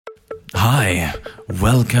Hi,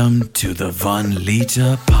 welcome to the 1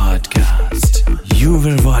 Liter Podcast. You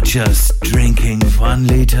will watch us drinking 1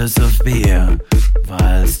 liters of beer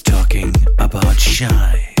whilst talking about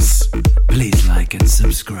shies. Please like and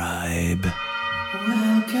subscribe.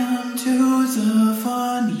 Welcome to the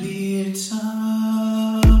 1 Liter.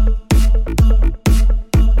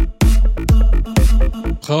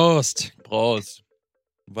 Prost.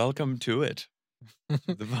 Welcome to it.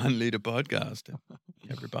 The 1 Liter Podcast.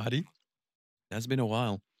 Everybody. That's been a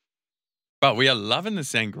while. But we are loving the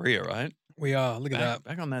sangria, right? We are. Look at that.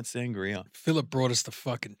 Back on that sangria. Philip brought us the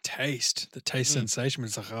fucking taste. The taste sensation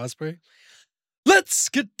with the raspberry. Let's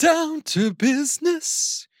get down to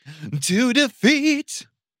business. To defeat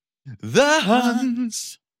the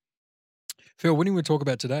Huns. Phil, what do we talk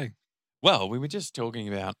about today? Well, we were just talking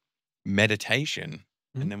about meditation.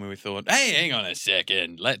 And then we thought, hey, hang on a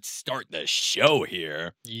second. Let's start the show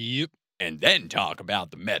here. Yep. And then talk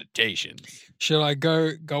about the meditations. Should I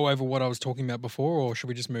go over what I was talking about before, or should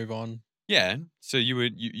we just move on? Yeah. So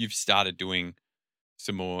you've started doing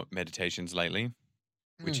some more meditations lately,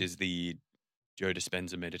 which is the Joe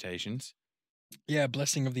Dispenza meditations. Yeah,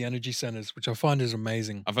 Blessing of the Energy Centers, which I find is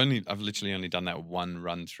amazing. I've literally only done that one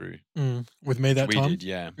run through. With me that time? We did,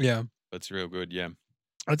 yeah. Yeah. That's real good, yeah.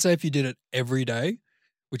 I'd say if you did it every day,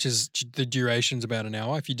 which is the duration's about an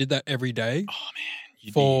hour, if you did that every day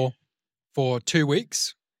for 2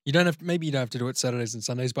 weeks, you don't have to do it Saturdays and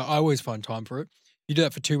Sundays, but I always find time for it. You do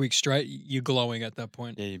that for 2 weeks straight, you're glowing at that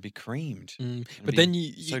point. Yeah, you'd be creamed. But then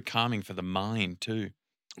you so calming for the mind too.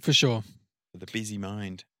 For sure. For the busy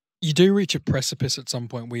mind. You do reach a precipice at some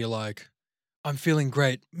point where you're like, I'm feeling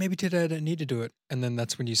great. Maybe today I don't need to do it. And then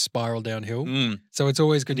that's when you spiral downhill. So it's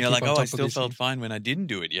always good to keep on top of this. I still felt fine when I didn't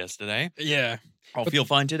do it yesterday. Yeah. I'll feel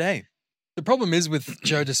fine today. The problem is with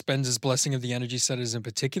Joe Dispenza's Blessing of the Energy Centers in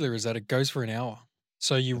particular is that it goes for an hour.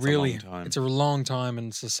 So it's a long time, and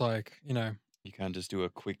it's just like, You can't just do a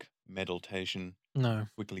quick meditation. No.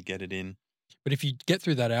 Quickly get it in. But if you get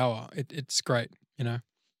through that hour, it's great,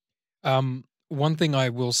 One thing I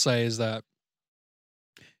will say is that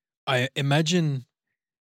I imagine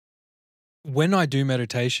when I do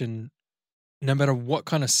meditation, no matter what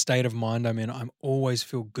kind of state of mind I'm in, I always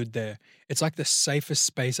feel good there. It's like the safest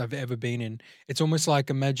space I've ever been in. It's almost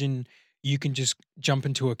like, imagine you can just jump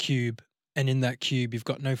into a cube, and in that cube, you've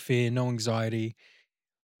got no fear, no anxiety.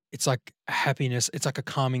 It's like happiness. It's like a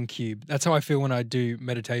calming cube. That's how I feel when I do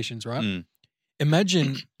meditations, right?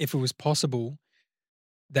 Imagine if it was possible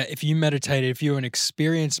that if you meditated, if you're an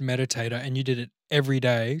experienced meditator and you did it every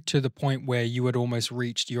day to the point where you had almost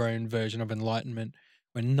reached your own version of enlightenment,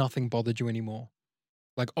 when nothing bothered you anymore.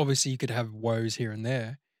 Like, obviously you could have woes here and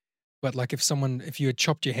there, but like if you had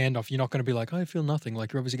chopped your hand off, you're not going to be like, I feel nothing.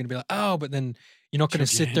 Like, you're obviously going to be like, oh, but then you're not going to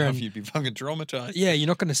sit there and you'd be fucking traumatized. Yeah, you're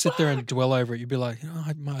not going to sit there and dwell over it. You'd be like,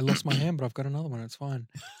 I lost my hand, but I've got another one. It's fine.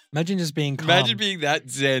 Imagine just being calm. Imagine being that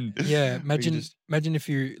zen. Yeah, imagine if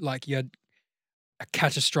you had a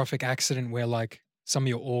catastrophic accident where like some of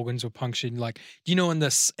your organs were punctured. Like,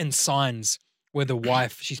 in Signs, where the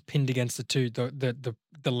wife, she's pinned against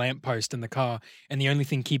the lamppost in the car, and the only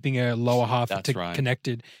thing keeping her lower half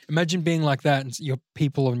connected. Imagine being like that, and your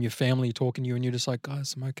people and your family talking to you, and you're just like,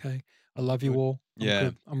 guys, I'm okay. I love you all. I'm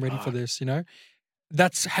good. I'm ready for this,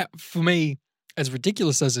 That's for me, as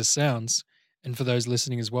ridiculous as this sounds, and for those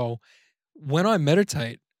listening as well, when I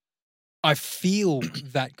meditate, I feel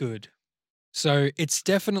that good. So it's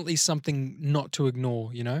definitely something not to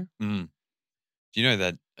ignore, Do you know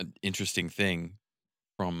that an interesting thing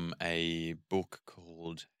from a book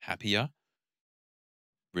called Happier?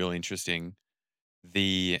 Real interesting.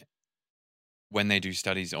 When they do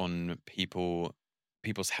studies on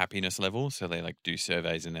people's happiness level, so they like do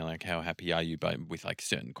surveys and they're like, how happy are you? But with like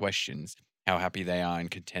certain questions, how happy they are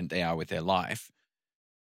and content they are with their life.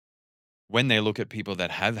 When they look at people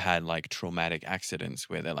that have had like traumatic accidents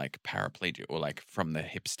where they're like paraplegic or like from the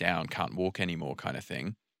hips down, can't walk anymore kind of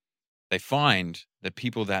thing, they find that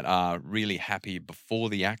people that are really happy before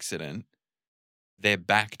the accident, they're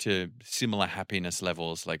back to similar happiness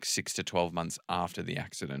levels like 6 to 12 months after the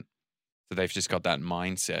accident. So they've just got that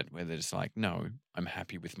mindset where they're just like, no, I'm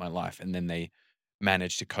happy with my life. And then they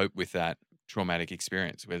manage to cope with that traumatic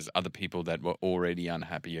experience, whereas other people that were already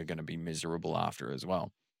unhappy are going to be miserable after as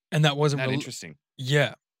well. And that wasn't interesting.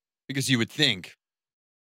 Yeah. Because you would think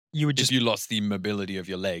if you lost the mobility of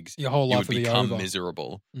your legs, your whole life would would become be over.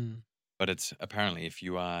 miserable. But it's apparently if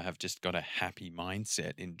you have just got a happy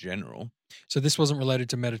mindset in general. So this wasn't related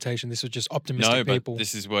to meditation. This was just optimistic people. No, but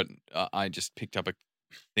this is what I just picked up a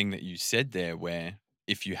thing that you said there, where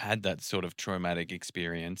if you had that sort of traumatic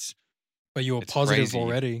experience But you were It's positive crazy.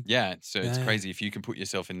 already. Yeah. So it's Yeah. crazy if you can put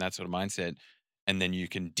yourself in that sort of mindset and then you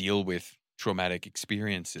can deal with traumatic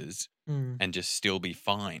experiences Mm. and just still be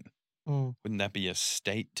fine. Mm. Wouldn't that be a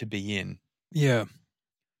state to be in? Yeah.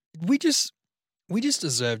 We just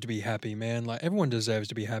deserve to be happy, man. Like everyone deserves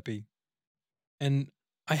to be happy. And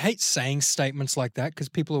I hate saying statements like that because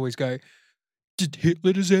people always go, "Did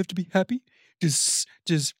Hitler deserve to be happy? Does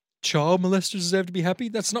child molesters deserve to be happy?"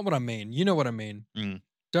 That's not what I mean. You know what I mean. Mm.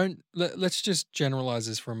 Let's just generalize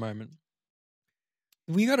this for a moment.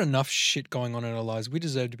 We got enough shit going on in our lives. We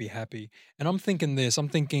deserve to be happy. And I'm thinking this. I'm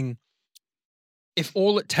thinking if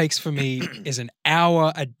all it takes for me is an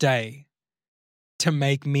hour a day to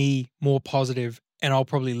make me more positive, and I'll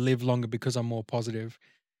probably live longer because I'm more positive,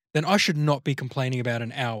 then I should not be complaining about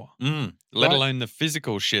an hour. Let Right? alone the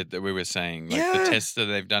physical shit that we were saying. Like Yeah. the tests that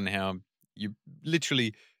they've done, how you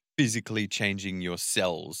literally physically changing your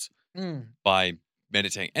cells by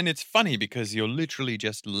meditating. And it's funny because you're literally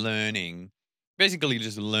just learning, basically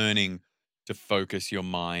just learning to focus your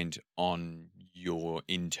mind on your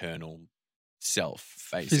internal self,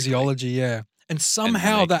 basically. Physiology, yeah. And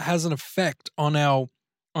somehow that has an effect on our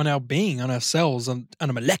being, on our cells, on a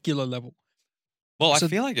molecular level. Well, So- I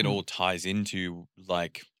feel like it all ties into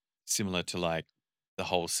like similar to like the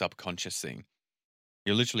whole subconscious thing.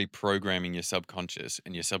 You're literally programming your subconscious,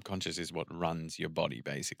 and your subconscious is what runs your body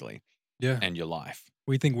basically Yeah. and your life.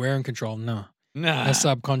 We think we're in control. No. Nah, Our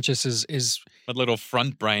subconscious is my little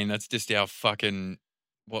front brain. That's just our fucking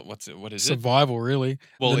what is it? survival, really.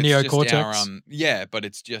 Well, the it's neocortex. just our yeah, but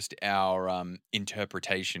it's just our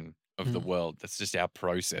interpretation of the world. That's just our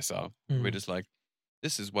processor. We're Mm. just like,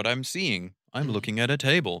 this is what I'm seeing. I'm Mm. looking at a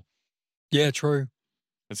table. Yeah, true.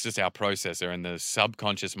 It's just our processor, and the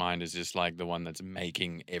subconscious mind is just like the one that's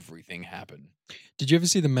making everything happen. Did you ever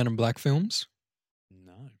see the Men in Black films?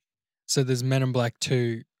 No. So there's Men in Black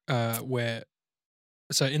 2, where,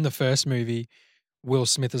 so in the first movie, Will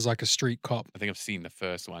Smith is like a street cop. I think I've seen the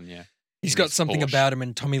first one, yeah. He's In got his something Porsche. about him,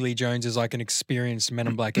 and Tommy Lee Jones is like an experienced Men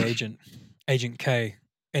in Black agent, Agent K,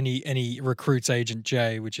 and he recruits Agent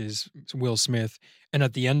J, which is Will Smith. And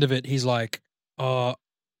at the end of it, he's like,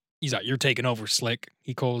 "You're taking over, Slick."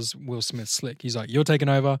 He calls Will Smith Slick. He's like, "You're taking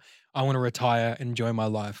over. I want to retire and enjoy my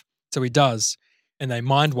life." So he does, and they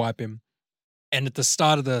mind wipe him. And at the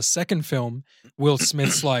start of the second film, Will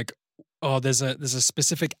Smith's like, "Oh, there's a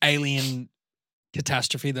specific alien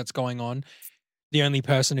catastrophe that's going on. The only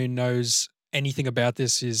person who knows anything about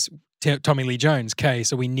this is Tommy Lee Jones, K.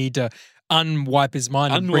 So we need to unwipe his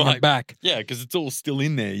mind and bring him Unwipe. back." Yeah, because it's all still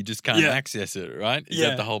in there. You just can't Yeah. access it, right? Is Yeah.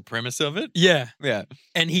 that the whole premise of it? Yeah. Yeah.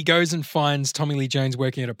 And he goes and finds Tommy Lee Jones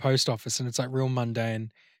working at a post office, and it's like real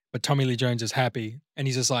mundane. But Tommy Lee Jones is happy, and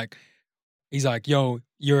he's like, "Yo,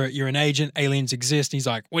 you're an agent. Aliens exist." And he's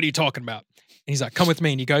like, "What are you talking about?" And he's like, "Come with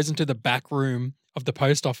me." And he goes into the back room of the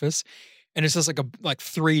post office, and it's just like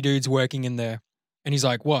three dudes working in there. And he's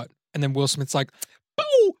like, "What?" And then Will Smith's like, "Boo,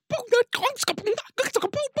 boo,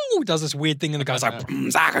 boo," does this weird thing, and the guy's like,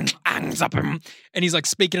 and he's like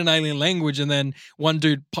speaking an alien language, and then one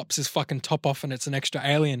dude pops his fucking top off, and it's an extra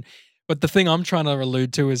alien. But the thing I'm trying to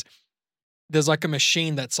allude to is there's like a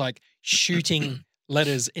machine that's like shooting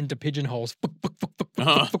letters into pigeonholes.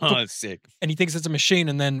 Oh, sick. And he thinks it's a machine,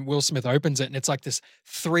 and then Will Smith opens it, and it's like this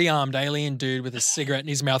 3-armed alien dude with a cigarette in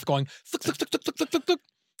his mouth going, "Thuk, thuk, thuk, thuk, thuk, thuk, thuk."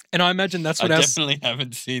 And I imagine that's I what our definitely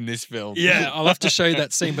haven't seen this film. yeah, I'll have to show you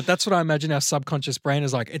that scene, but that's what I imagine our subconscious brain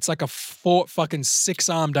is like. It's like a fucking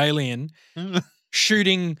 6-armed alien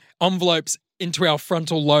shooting envelopes into our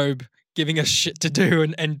frontal lobe, giving us shit to do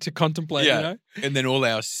and to contemplate, Yeah. you know? And then all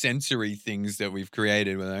our sensory things that we've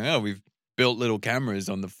created, we're like, oh, we've built little cameras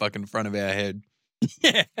on the fucking front of our head.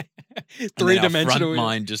 Yeah. And then our Three-dimensional. front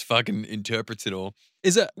mind just fucking interprets it all.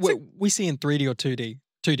 Is it, we see in 3D or 2D?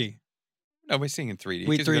 2D. No, we're seeing in 3D.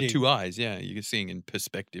 We Because we've got 3D. two eyes. Yeah, you're seeing in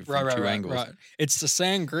perspective from two angles. Right. It's the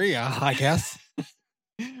sangria, I guess.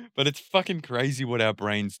 But it's fucking crazy what our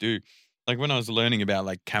brains do. Like when I was learning about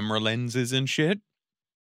like camera lenses and shit,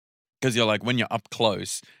 because you're like, when you're up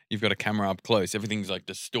close, you've got a camera up close, everything's like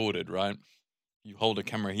distorted, right? You hold a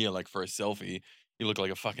camera here like for a selfie, you look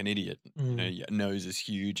like a fucking idiot. You know, your nose is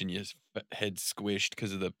huge and your head's squished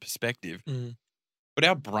because of the perspective. Mm. But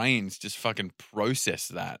our brains just fucking process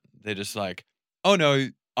that. They're just like, oh no,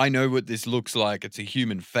 I know what this looks like. It's a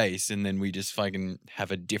human face. And then we just fucking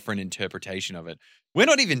have a different interpretation of it. We're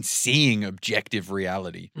not even seeing objective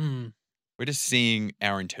reality. Mm. We're just seeing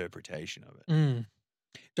our interpretation of it. Mm.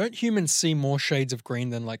 Don't humans see more shades of green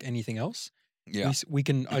than like anything else? Yeah. We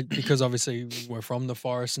can, because obviously we're from the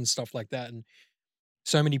forest and stuff like that. And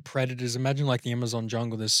so many predators. Imagine like the Amazon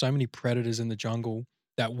jungle. There's so many predators in the jungle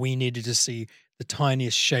that we needed to see the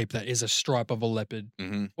tiniest shape that is a stripe of a leopard,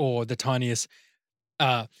 Mm-hmm. or the tiniest.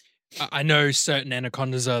 I know certain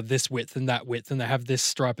anacondas are this width, and they have this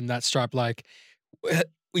stripe and that stripe. Like,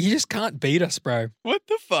 you just can't beat us, bro. What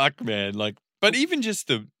the fuck, man? Like, but even just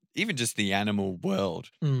the animal world,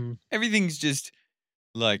 Mm. everything's just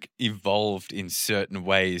like evolved in certain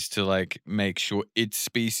ways to like make sure its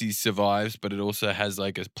species survives, but it also has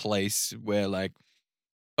like a place where like,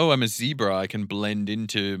 oh, I'm a zebra, I can blend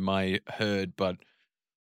into my herd, but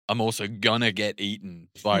I'm also gonna get eaten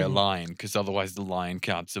by a lion because otherwise the lion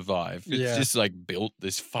can't survive. It's Yeah. just like built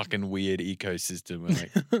this fucking weird ecosystem.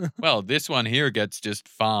 Where like, well, this one here gets just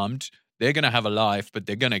farmed. They're gonna have a life, but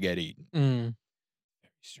they're gonna get eaten. Mm.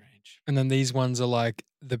 Very strange. And then these ones are like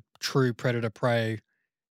the true predator prey.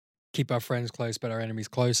 Keep our friends close, but our enemies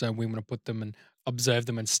closer. And we want to put them and observe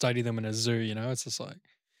them and study them in a zoo. You know, it's just like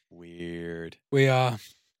Weird.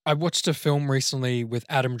 I watched a film recently with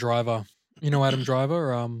Adam Driver. You know Adam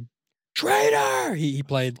Driver? Traitor! He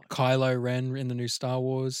played Kylo Ren in the new Star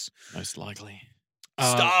Wars. Most likely.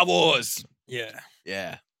 Uh, Star Wars. Yeah.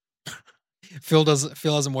 Yeah. Phil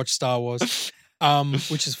hasn't watched Star Wars,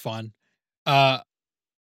 which is fun.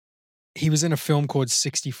 He was in a film called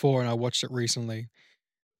 64, and I watched it recently.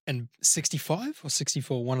 And 65 or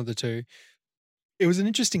 64, one of the two. It was an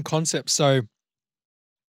interesting concept. So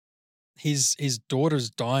his daughter's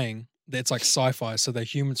dying. It's like sci-fi. So they're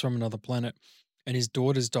humans from another planet, and his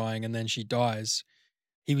daughter's dying, and then she dies.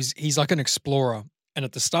 He's like an explorer. And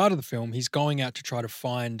at the start of the film, he's going out to try to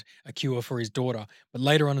find a cure for his daughter. But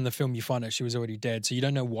later on in the film, you find out she was already dead. So you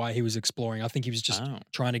don't know why he was exploring. I think he was just Oh.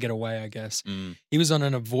 trying to get away, I guess. Mm. He was on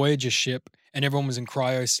a Voyager ship, and everyone was in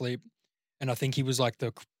cryo sleep. And I think he was like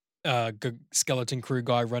the skeleton crew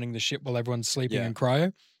guy running the ship while everyone's sleeping Yeah. in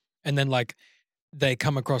cryo. And then like they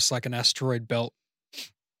come across like an asteroid belt,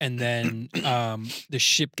 and then the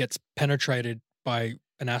ship gets penetrated by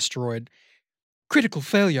an asteroid. Critical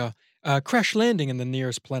failure. Crash landing in the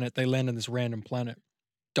nearest planet. They land on this random planet.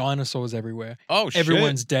 Dinosaurs everywhere. Oh, shit.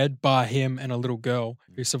 Everyone's dead bar him and a little girl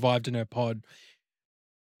who survived in her pod.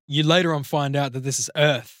 You later on find out that this is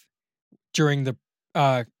Earth during the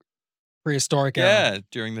prehistoric era. Yeah,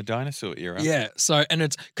 during the dinosaur era. Yeah. So, and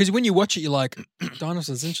it's because when you watch it, you're like,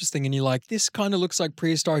 dinosaurs, interesting. And you're like, this kind of looks like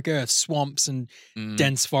prehistoric Earth, swamps and Mm.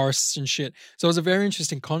 dense forests and shit. So it was a very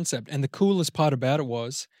interesting concept. And the coolest part about it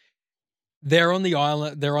was they're on the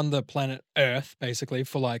island, they're on the planet Earth, basically,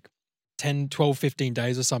 for like 10, 12, 15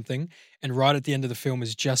 days or something. And right at the end of the film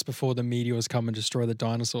is just before the meteors come and destroy the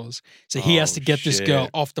dinosaurs. So he has Oh, to get this girl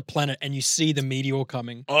shit. off the planet, and you see the meteor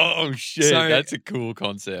coming. Oh, shit. So- That's a cool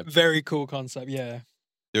concept. Very cool concept, yeah.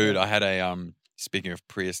 Dude, I had a, speaking of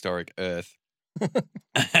prehistoric Earth. Why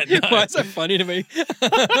is that funny to me?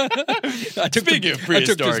 I took Speaking of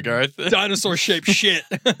prehistoric Earth. dinosaur-shaped shit.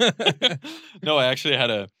 No, I actually had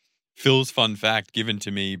a Phil's fun fact given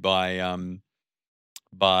to me by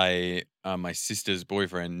my sister's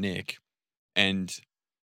boyfriend Nick, and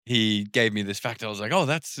he gave me this fact. I was like, "Oh,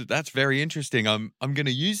 that's very interesting. I'm going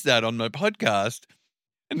to use that on my podcast."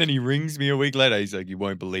 And then he rings me a week later. He's like, "You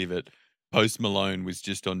won't believe it. Post Malone was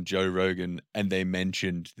just on Joe Rogan, and they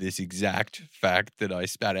mentioned this exact fact that I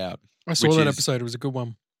spat out." I saw Which that is- episode. It was a good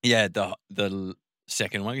one. Yeah, the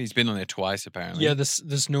second one. He's been on there twice apparently. Yeah,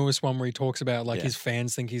 this newest one where he talks about like Yeah. his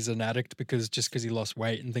fans think he's an addict because he lost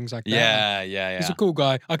weight and things like that. Yeah. He's a cool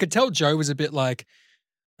guy. I could tell Joe was a bit like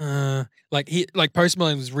Post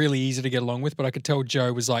Malone was really easy to get along with, but I could tell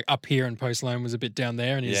Joe was like up here and Post Malone was a bit down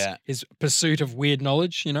there, and his pursuit of weird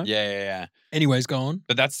knowledge, you know. Yeah. Anyways, go on.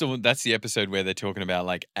 But that's the episode where they're talking about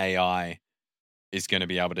like AI is going to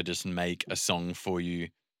be able to just make a song for you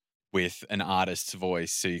with an artist's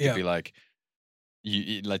voice. So you could Yeah. be like,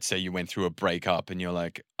 let's say you went through a breakup and you're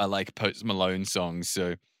like, I like Post Malone songs,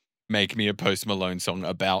 so make me a Post Malone song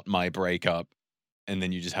about my breakup. And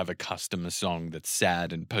then you just have a custom song that's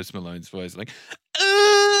sad and Post Malone's voice like,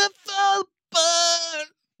 "Oh, I fell apart."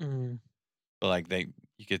 Mm. But like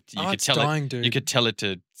you could Art's tell it. dying, dude. You could tell it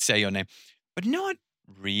to say your name, but not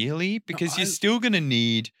really, because you're I- still going to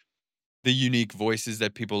need the unique voices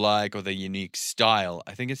that people like or the unique style.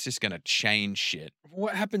 I think it's just going to change shit.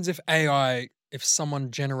 What happens if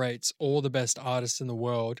someone generates all the best artists in the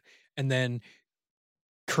world and then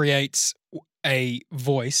creates a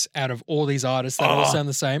voice out of all these artists that all Oh. sound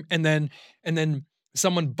the same, and then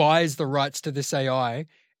someone buys the rights to this AI,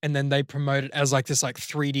 and then they promote it as like this like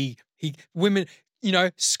 3D women, you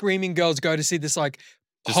know, screaming girls go to see this like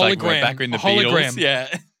Just hologram, like we're back in the a hologram, Beatles. Yeah.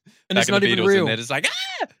 and Back it's in not the even Beatles real. And they're just like,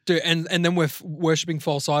 ah! Dude, and then we're worshipping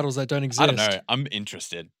false idols that don't exist. I don't know. I'm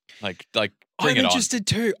interested. Like bring I'm it interested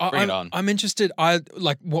too. Bring it on. I'm interested. I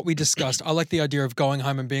like what we discussed. I like the idea of going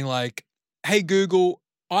home and being like, hey, Google,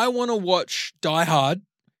 I want to watch Die Hard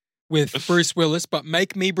with Bruce Willis, but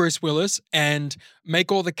make me Bruce Willis and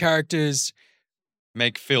make all the characters,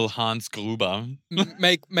 Make Phil Hans Gruber.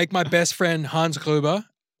 make my best friend Hans Gruber.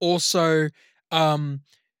 Also,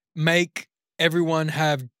 make everyone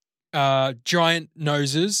have giant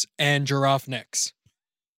noses and giraffe necks.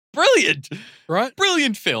 Brilliant. Right?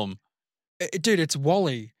 Brilliant film. Dude, it's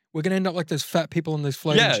Wall-E. We're going to end up like those fat people in those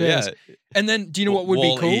floating chairs. Yeah. And then, do you know what would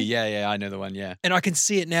be cool? Yeah, I know the one, yeah. And I can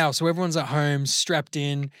see it now. So everyone's at home, strapped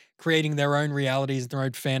in, creating their own realities, their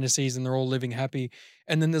own fantasies, and they're all living happy.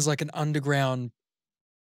 And then there's like an underground,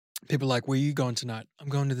 people like, where are you going tonight? I'm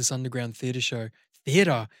going to this underground theater show.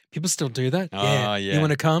 Theater? People still do that? Yeah. You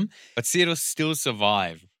want to come? But see, it'll still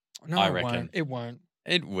survive. No, I it reckon. won't. It won't.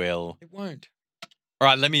 It will. It won't. All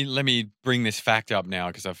right, let me bring this fact up now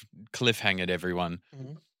because I've cliffhangered everyone.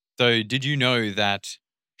 Mhm. So, did you know that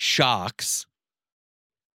sharks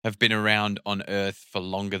have been around on Earth for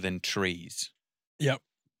longer than trees? Yep.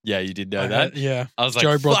 Yeah, you did know that? Yeah. I was like,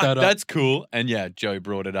 Joe brought fuck, that up. that's cool. And yeah, Joe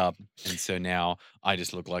brought it up. And so now I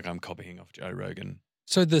just look like I'm copying off Joe Rogan.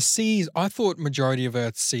 So the seas, I thought majority of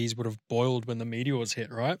Earth's seas would have boiled when the meteors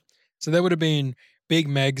hit, right? So there would have been big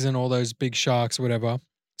megs and all those big sharks or whatever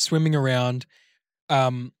swimming around.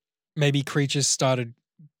 Maybe creatures started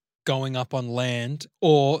going up on land,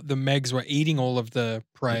 or the megs were eating all of the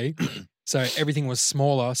prey. So everything was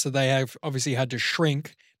smaller. So they have obviously had to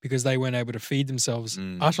shrink because they weren't able to feed themselves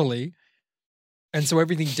utterly. And so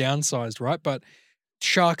everything downsized, right? But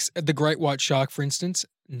sharks, the great white shark, for instance,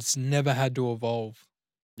 it's never had to evolve.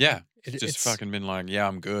 Yeah. It's fucking been like, yeah,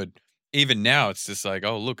 I'm good. Even now, it's just like,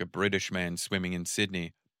 oh, look, a British man swimming in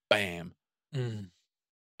Sydney. Bam.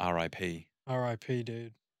 R.I.P. R.I.P.,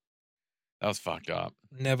 dude. That was fucked up.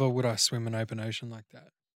 Never would I swim in open ocean like that.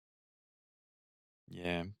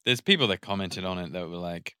 Yeah. There's people that commented on it that were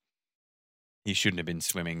like, he shouldn't have been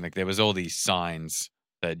swimming. Like, there was all these signs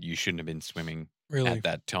that you shouldn't have been swimming Really? at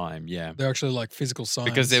that time. Yeah. They're actually like physical signs.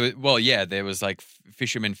 Because there was like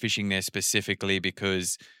fishermen fishing there specifically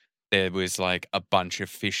because there was like a bunch of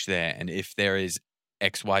fish there. And if there is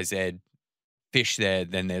XYZ fish there,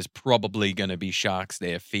 then there's probably going to be sharks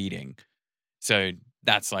there feeding. So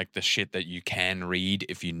that's like the shit that you can read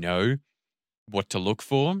if you know what to look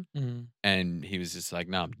for. And he was just like,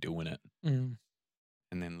 no, I'm doing it. And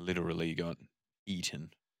then literally got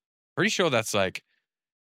eaten. Pretty sure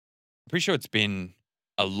it's been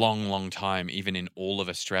a long, long time, even in all of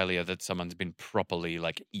Australia, that someone's been properly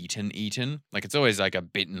like eaten. Like it's always like a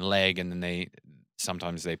bitten leg and then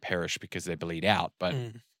sometimes they perish because they bleed out. But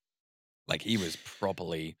like he was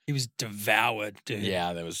devoured, dude. Yeah,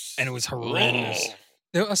 and it was horrendous.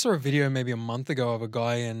 I saw a video maybe a month ago of a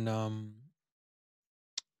guy in was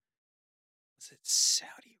it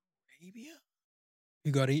Saudi Arabia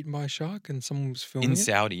who got eaten by a shark and someone was filming in it?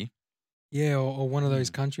 Saudi. Yeah, or one of those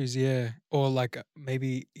countries, yeah. Or like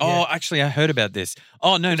maybe Oh, actually I heard about this.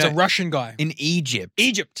 Oh no, it's a Russian guy. In Egypt.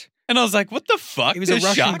 Egypt. And I was like, what the fuck? He was a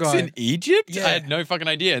Russian sharks guy. in Egypt? Yeah. I had no fucking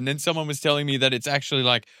idea. And then someone was telling me that it's actually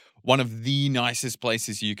like one of the nicest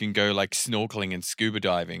places you can go like snorkeling and scuba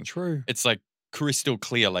diving. True. It's like crystal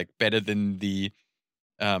clear, like better than the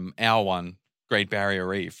our one, Great Barrier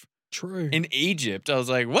Reef. True. In Egypt, I was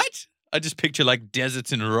like, what? I just picture like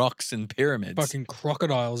deserts and rocks and pyramids. Fucking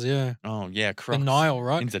crocodiles, yeah. Oh yeah, The crocs. Nile,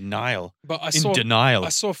 right? In denial. But I In denial.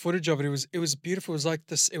 saw footage of it. It was beautiful. It was like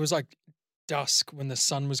this. It was like dusk when the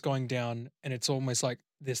sun was going down, and it's almost like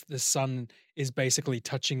this. The sun is basically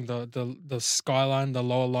touching the skyline, the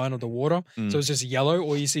lower line of the water. So it's just yellow.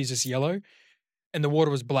 All you see is just yellow, and the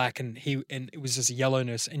water was black, and it was just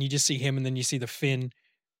yellowness, and you just see him, and then you see the fin,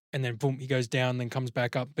 and then boom, he goes down, then comes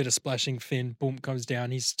back up. Bit of splashing, fin, boom, comes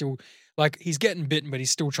down. He's still like he's getting bitten, but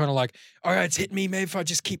he's still trying to like, all right, it's hit me. Maybe if I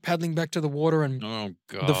just keep paddling back to the water, and Oh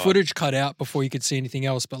god. the footage cut out before you could see anything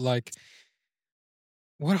else. But like,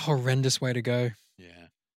 what a horrendous way to go. Yeah.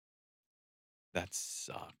 That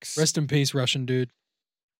sucks. Rest in peace, Russian dude.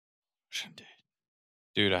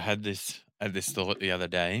 Dude, I had this thought the other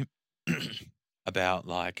day about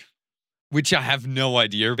like, which I have no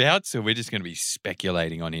idea about, so we're just going to be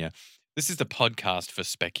speculating on here. This is the podcast for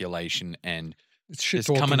speculation and It's shit just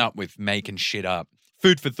talking. coming up with making shit up.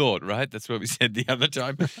 Food for thought, right? That's what we said the other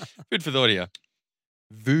time. Food for thought here.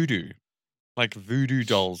 Voodoo. Like voodoo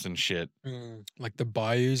dolls and shit. Like the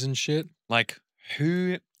bayous and shit. Like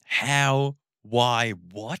who, how, why,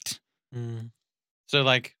 what? So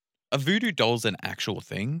like a voodoo doll's an actual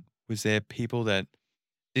thing? Was there people that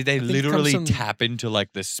did they I think it comes literally from- tap into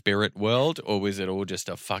like the spirit world, or was it all just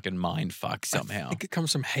a fucking mind fuck I somehow? think it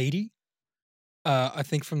comes from Haiti. I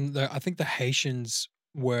think the Haitians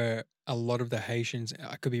were a lot of the Haitians.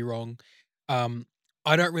 I could be wrong.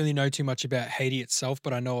 I don't really know too much about Haiti itself,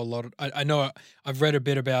 but I know a lot. I know I've read a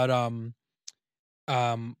bit about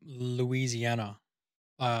Louisiana,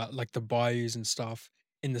 like the bayous and stuff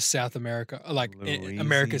in the South America, like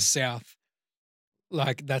America's South.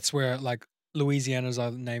 Like that's where like Louisiana's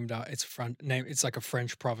named. It's like a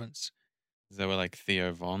French province. Is that where like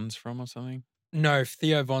Theo Von's from or something? No,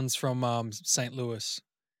 Theo Von's from St. Louis,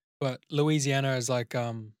 but Louisiana is like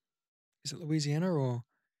is it Louisiana or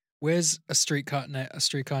where's a streetcar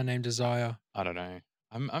named Desire? I don't know.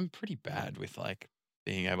 I'm pretty bad with like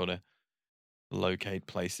being able to locate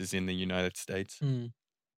places in the United States.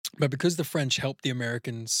 But because the French helped the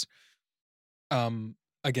Americans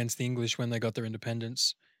against the English when they got their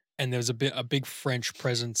independence, and there was a big French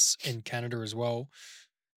presence in Canada as well.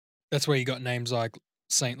 That's where you got names like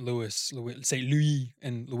St. Louis,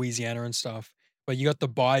 and Louisiana and stuff. But you got the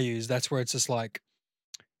bayous. That's where it's just like.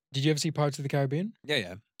 Did you ever see Pirates of the Caribbean?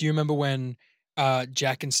 Yeah. Do you remember when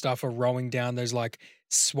Jack and stuff are rowing down those like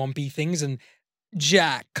swampy things and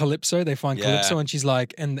Calypso, they find Calypso and she's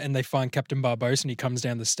like, and they find Captain Barbossa and he comes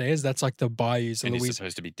down the stairs. That's like the bayous. And he's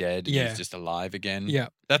supposed to be dead. And he's just alive again. Yeah.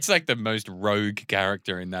 That's like the most rogue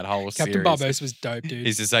character in that whole series. Captain Barbossa was dope, dude.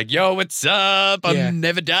 He's just like, yo, what's up? I've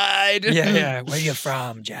never died. Yeah. Where you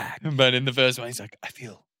from, Jack? But in the first one, he's like, I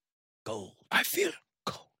feel cold.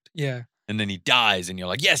 Yeah. And then he dies, and you're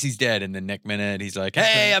like, yes, he's dead. And the next minute, he's like,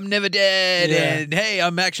 hey, I'm never dead. And hey,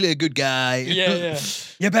 I'm actually a good guy. Yeah.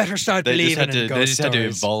 You better start believing in ghost They just had to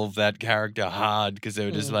stories. evolve that character hard because they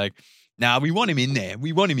were just like, nah, we want him in there.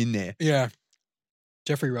 Yeah.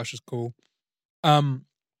 Jeffrey Rush is cool.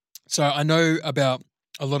 So I know about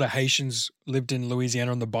a lot of Haitians lived in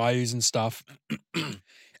Louisiana on the bayous and stuff.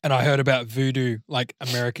 And I heard about voodoo, like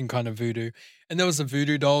American kind of voodoo. And there was the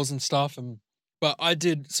voodoo dolls and stuff. But I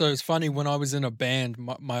did, so it's funny, when I was in a band,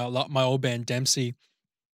 my old band, Dempsey,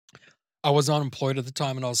 I was unemployed at the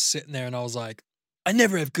time and I was sitting there and I was like, I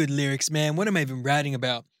never have good lyrics, man. What am I even writing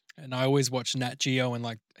about? And I always watch Nat Geo and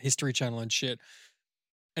like History Channel and shit.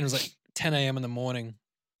 And it was like 10 a.m. in the morning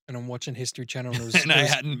and I'm watching History Channel. And, I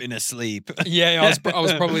hadn't been asleep. Yeah, I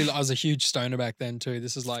was a huge stoner back then too.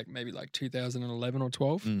 This is like maybe like 2011 or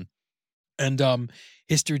 12. And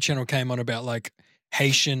History Channel came on about like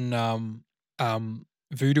Haitian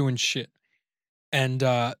voodoo and shit. And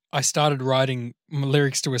I started writing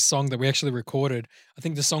lyrics to a song that we actually recorded. I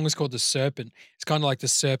think the song was called The Serpent. It's kind of like the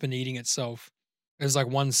serpent eating itself. There's like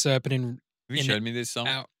one serpent in. Have you showed me this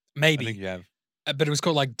song? Maybe. I think you have. But it was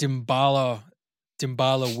called like Dimbala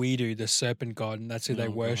Weedu, the serpent god, and that's who they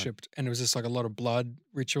worshipped. And it was just like a lot of blood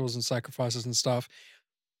rituals and sacrifices and stuff.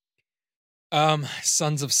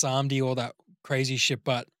 Sons of Samdi, all that crazy shit.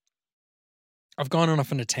 But I've gone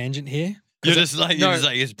off on a tangent here. You're just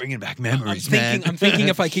it's bringing back memories, man. I'm thinking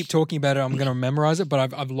if I keep talking about it, I'm going to memorize it,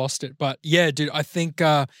 but I've lost it. But yeah, dude, I think,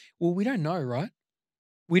 we don't know, right?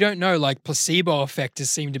 We don't know. Like placebo effect has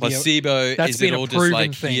seemed to be placebo. Is it all just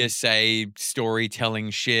like thing. hearsay storytelling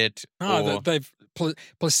shit? No,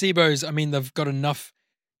 placebos. I mean, they've got enough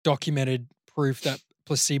documented proof that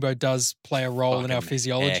placebo does play a role in our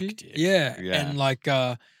physiology. Hectic. Yeah, and like,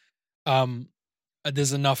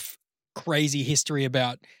 there's enough crazy history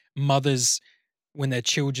about mothers when their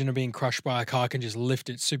children are being crushed by a car can just lift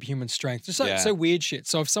it, superhuman strength. Just like so weird shit.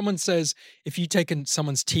 So if someone says, if you take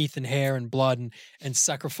someone's teeth and hair and blood and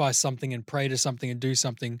sacrifice something and pray to something and do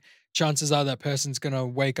something, chances are that person's going to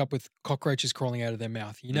wake up with cockroaches crawling out of their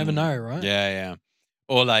mouth. You never know, right? Yeah.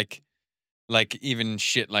 Or like even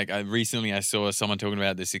shit, like recently I saw someone talking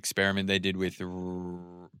about this experiment they did with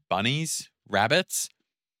rabbits,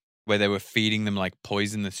 where they were feeding them like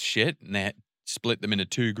poisonous shit and they had split them into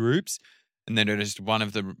two groups. And then just one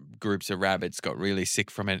of the groups of rabbits got really sick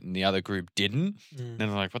from it and the other group didn't. And they're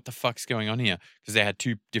like, what the fuck's going on here? Because they had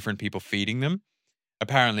two different people feeding them.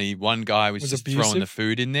 Apparently one guy was just abusive, throwing the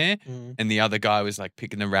food in there and the other guy was like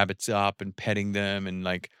picking the rabbits up and petting them and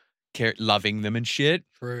like loving them and shit.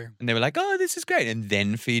 True. And they were like, oh, this is great. And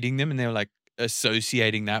then feeding them. And they were like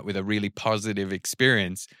associating that with a really positive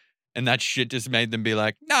experience. And that shit just made them be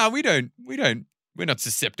like, nah, we're not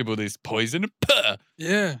susceptible to this poison. Puh.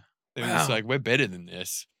 Yeah. They were just like, we're better than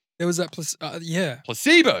this. There was that,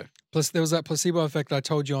 placebo. Plus, there was that placebo effect I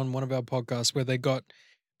told you on one of our podcasts where they got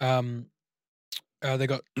a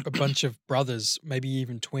bunch of brothers, maybe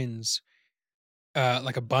even twins,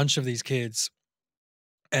 like a bunch of these kids,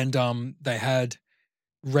 and they had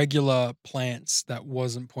regular plants that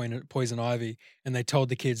wasn't poison ivy, and they told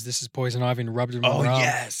the kids this is poison ivy and rubbed it on their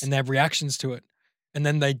arm, and they have reactions to it. And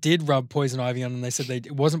then they did rub poison ivy on, and they said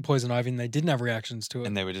it wasn't poison ivy, and they didn't have reactions to it.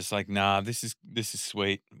 And they were just like, "Nah, this is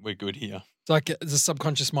sweet. We're good here." It's like the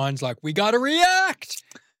subconscious mind's like, "We got to react."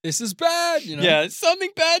 this is bad. You know? Yeah, something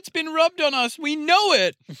bad's been rubbed on us. We know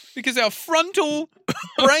it because our frontal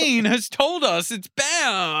brain has told us it's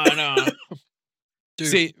bad. Dude.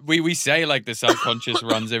 See, we say like the subconscious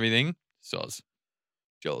runs everything. Soz.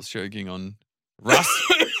 Joel's choking on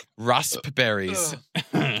raspberries.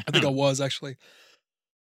 I think I was actually.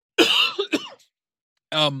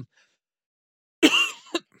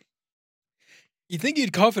 You think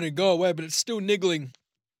you'd cough and it'd go away, but it's still niggling.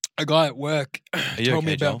 A guy at work Are you told okay,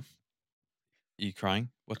 me about. Joel? Are you crying?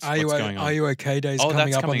 What's Are going on? you okay? Days Oh, coming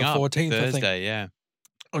that's up coming on the up 14th. I think. Thursday, yeah.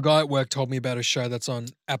 A guy at work told me about a show that's on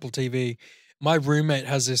Apple TV. My roommate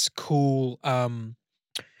has this cool,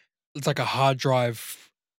 it's like a hard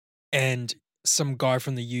drive, and some guy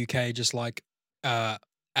from the UK just like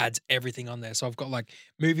adds everything on there. So I've got like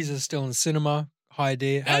movies that are still in cinema, high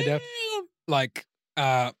def, like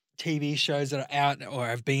TV shows that are out or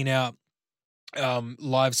have been out,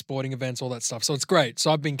 live sporting events, all that stuff. So it's great.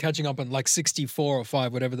 So I've been catching up on like 64 or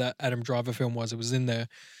 5, whatever that Adam Driver film was. It was in there.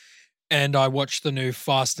 And I watched the new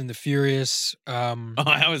Fast and the Furious. Oh,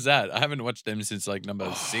 how was that? I haven't watched them since like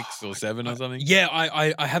number 6 or 7 or something. Yeah,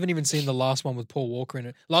 I haven't even seen the last one with Paul Walker in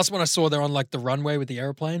it. Last one I saw, they're on like the runway with the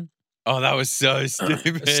airplane. Oh, that was so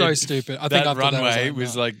stupid. So stupid. I that think after runway that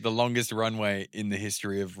was like the longest runway in the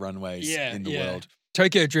history of runways in the world.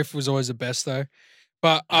 Tokyo Drift was always the best though.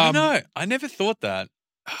 But I don't know. I never thought that.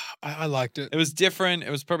 I liked it. It was different.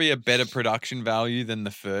 It was probably a better production value than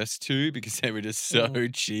the first two because they were just so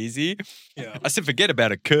cheesy. Yeah. I said, forget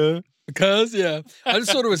about it, cuz. Because, yeah. I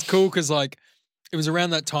just thought it was cool because, like, it was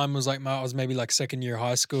around that time. It was like, I was maybe like second year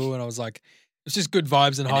high school, and I was like, it was just good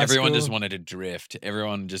vibes in high school. Everyone just wanted to drift.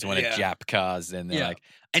 Everyone just wanted Jap cars. And they're like,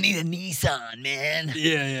 I need a Nissan, man.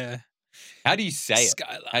 Yeah. How do you say it?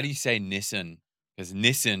 Skyline. How do you say Nissan? Because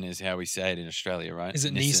Nissan is how we say it in Australia, right? Is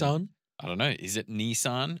it Nissan? I don't know. Is it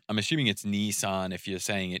Nissan? I'm assuming it's Nissan if you're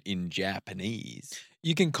saying it in Japanese.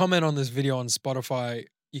 You can comment on this video on Spotify.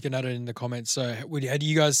 You can add it in the comments. So, how do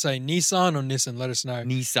you guys say Nissan or Nissan? Let us know.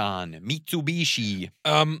 Nissan, Mitsubishi.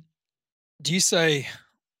 Do you say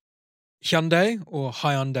Hyundai or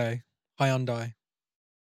Hyundai? Hyundai.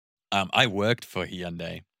 I worked for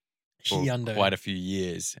Hyundai for Hyundai. quite a few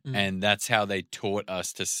years, and that's how they taught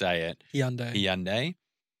us to say it. Hyundai.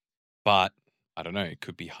 But I don't know. It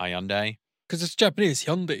could be Hyundai. Because it's Japanese.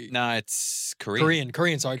 Hyundai. No, it's Korean.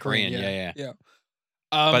 Korean. Sorry, Korean. Yeah.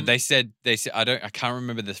 But they said I can't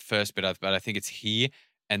remember the first bit of, but I think it's here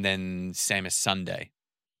and then same as Sunday,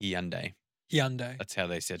 Hyundai. That's how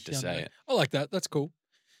they said to say it. I like that. That's cool.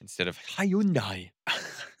 Instead of Hyundai.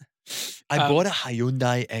 I bought a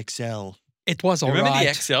Hyundai XL. It was all right. Remember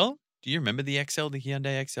the XL? Do you remember the XL, the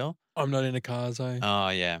Hyundai XL? I'm not into cars. Oh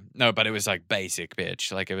yeah, no, but it was like basic,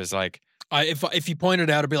 bitch. Like it was like. If you pointed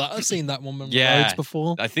out, I'd be like, I've seen that one on the roads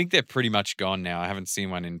before. I think they're pretty much gone now. I haven't seen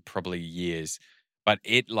one in probably years. But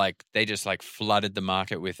they just like flooded the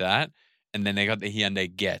market with that. And then they got the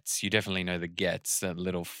Hyundai Getz. You definitely know the Getz, that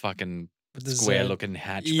little fucking square looking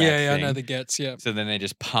hatchback thing. I know the Getz, yeah. So then they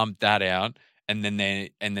just pumped that out. And then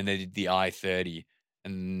they did the i30.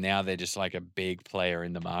 And now they're just like a big player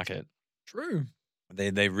in the market. True.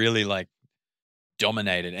 They really like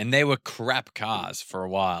dominated. And they were crap cars for a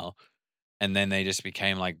while. And then they just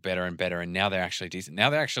became like better and better. And now they're actually decent. Now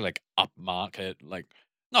they're actually like upmarket, like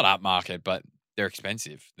not upmarket, but they're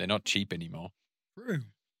expensive. They're not cheap anymore. True.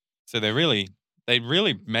 So they really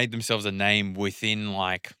made themselves a name within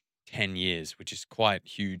like 10 years, which is quite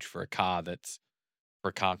huge for a car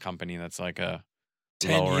company that's like a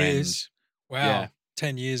 10 lower years. End. Wow. Yeah.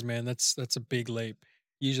 10 years, man. That's a big leap.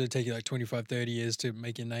 Usually take you like 25, 30 years to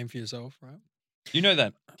make your name for yourself, right? You know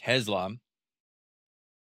that Tesla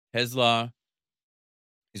is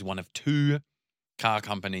one of 2 car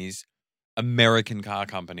companies, American car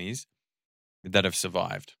companies, that have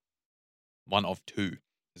survived. One of 2.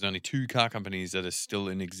 There's only 2 car companies that are still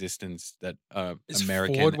in existence that are Is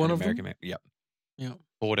American. Ford one and of American. them? Yep. Yeah.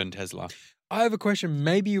 Ford and Tesla. I have a question.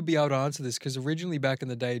 Maybe you'll be able to answer this because originally back in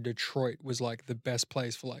the day, Detroit was like the best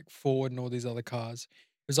place for like Ford and all these other cars.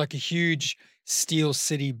 It was like a huge steel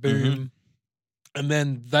city boom. And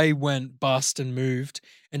then they went bust and moved,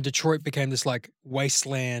 and Detroit became this like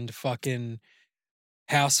wasteland fucking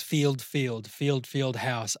house, field,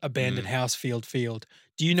 house, abandoned house, field.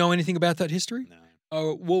 Do you know anything about that history? No.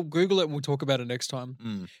 Oh, we'll Google it and we'll talk about it next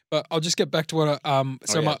time. But I'll just get back to what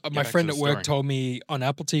my friend at work told me on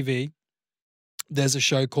Apple TV. There's a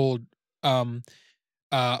show called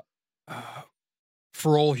For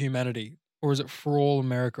All Humanity. Or is it For All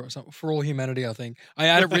America or something? For All Humanity, I think. I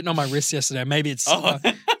had it written on my wrist yesterday. Maybe it's,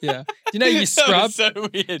 yeah. You know, you scrub. That was so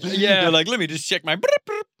weird. Yeah. You're like, let me just check my.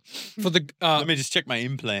 for the Let me just check my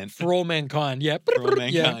implant. for all mankind. Yeah, For all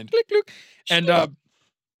yeah, mankind. click, click. And Shut up.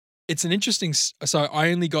 it's an interesting. So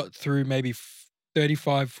I only got through maybe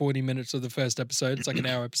 35, 40 minutes of the first episode. It's like an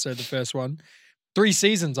hour episode, the first one. 3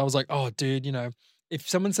 seasons. I was like, oh, dude, you know, if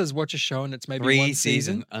someone says watch a show and it's maybe 3 one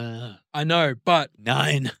season, season. I know, but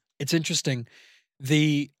 9. it's interesting.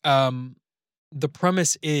 The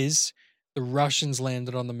premise is the Russians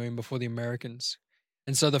landed on the moon before the Americans.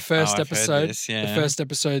 And so the first I've heard episode, this, yeah. the first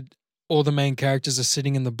episode, all the main characters are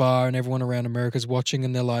sitting in the bar and everyone around America's watching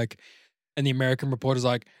and they're like, and the American reporter's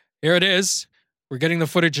like, here it is. We're getting the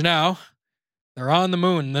footage now. They're on the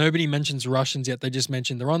moon. Nobody mentions Russians yet. They just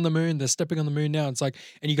mentioned they're on the moon. They're stepping on the moon now. It's like,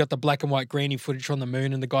 and you got the black and white grainy footage from the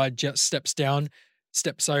moon and the guy just steps down,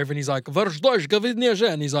 steps over and he's like,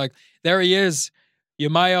 and he's like, there he is.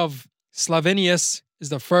 Yumayev Slavenius is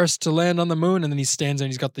the first to land on the moon. And then he stands there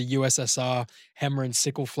and he's got the USSR hammer and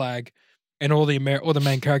sickle flag. And all the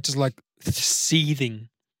main characters are like seething.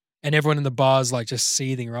 And everyone in the bar is like just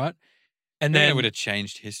seething, right? And Then then it would have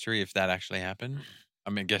changed history if that actually happened.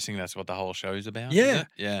 I'm guessing that's what the whole show's about. Yeah. Is it?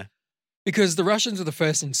 Yeah. because the Russians were the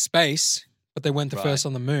first in space, but they weren't the Right. first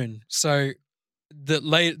on the moon. So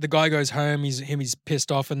the guy goes home, he's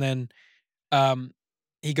pissed off, and then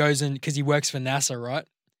he goes in because he works for NASA, right?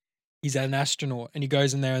 He's an astronaut, and he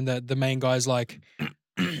goes in there, and the main guy's like,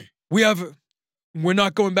 we're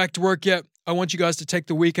not going back to work yet. I want you guys to take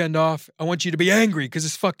the weekend off. I want you to be angry because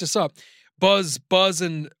it's fucked us up. Buzz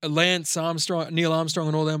and Lance Armstrong, Neil Armstrong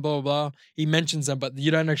and all them, blah, blah, blah. He mentions them, but you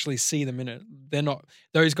don't actually see them in it. They're not,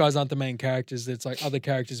 those guys aren't the main characters. It's like other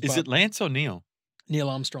characters. Is but it Lance or Neil? Neil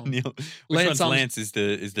Armstrong. Neil. Which Lance one's Lance is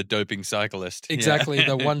the doping cyclist. Yeah. Exactly.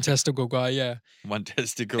 The one testicle guy. Yeah. One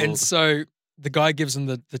testicle. And so the guy gives them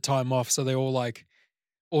the time off. So they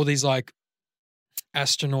all these like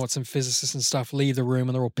astronauts and physicists and stuff leave the room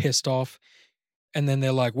and they're all pissed off. And then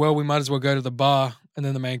they're like, well, we might as well go to the bar. And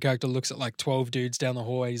then the main character looks at like 12 dudes down the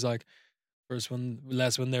hallway. He's like, first one,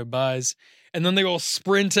 last one, they're buys. And then they all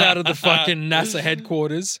sprint out of the fucking NASA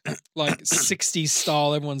headquarters, like 60s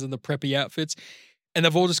style. Everyone's in the preppy outfits. And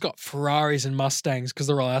they've all just got Ferraris and Mustangs because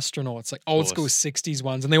they're all astronauts, like old school 60s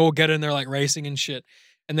ones. And they all get in there like racing and shit.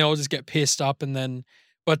 And they all just get pissed up. And then,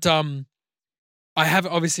 but I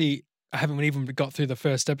haven't even got through the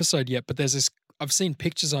first episode yet, but there's this, I've seen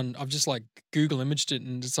pictures I've just like Google imaged it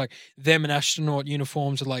and it's like them in astronaut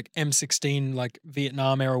uniforms with like M16, like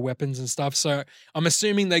Vietnam era weapons and stuff. So I'm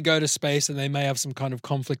assuming they go to space and they may have some kind of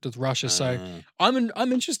conflict with Russia. So I'm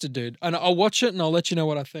interested, dude. And I'll watch it and I'll let you know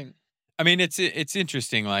what I think. I mean, it's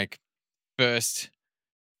interesting, like first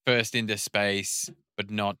into space, but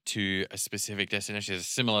not to a specific destination. It's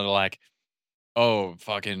similar to like, oh,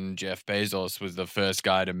 fucking Jeff Bezos was the first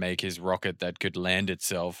guy to make his rocket that could land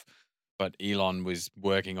itself. But Elon was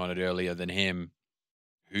working on it earlier than him.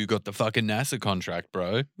 Who got the fucking NASA contract,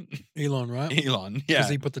 bro? Elon, right? Elon, yeah. Because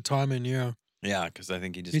he put the time in, yeah. Yeah, because I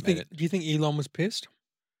think he just Do made it. you think Elon was pissed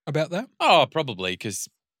about that? Oh, probably, because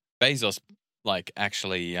Bezos, like,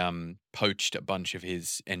 actually poached a bunch of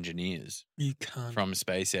his engineers You can't. from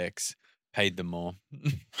SpaceX, paid them more.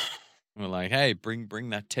 We're like, hey,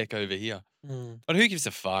 bring that tech over here. Mm. But who gives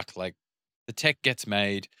a fuck? Like, the tech gets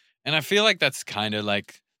made. And I feel like that's kind of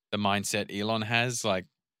like the mindset Elon has. Like,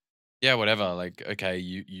 yeah, whatever. Like, okay,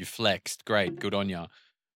 you flexed. Great. Good on ya.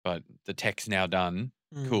 But the tech's now done.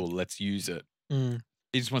 Mm. Cool. Let's use it. Mm.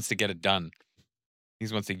 He just wants to get it done. He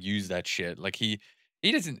just wants to use that shit. Like, he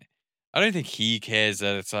doesn't, I don't think he cares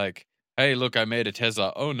that it's like, hey, look, I made a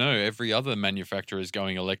Tesla. Oh, no, every other manufacturer is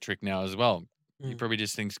going electric now as well. He Mm. probably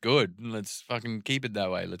just thinks, good, let's fucking keep it that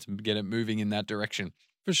way. Let's get it moving in that direction.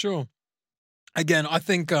 For sure. Again, I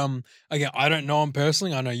think I don't know him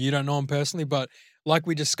personally. I know you don't know him personally, but like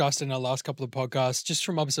we discussed in our last couple of podcasts, just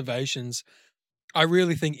from observations, I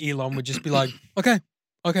really think Elon would just be like, okay,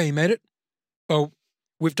 you made it. Well,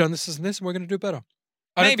 we've done this and this, and we're going to do better.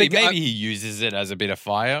 Maybe he uses it as a bit of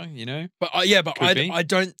fire, you know? But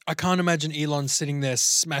I can't imagine Elon sitting there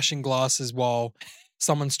smashing glasses while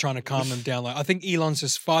someone's trying to calm them down. Like, I think Elon's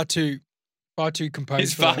just far too composed.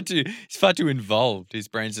 He's far too involved. His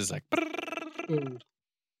brain's just like. Mm.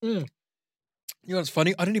 You know what's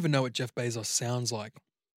funny? I don't even know what Jeff Bezos sounds like.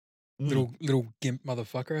 Little gimp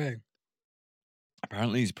motherfucker, hey?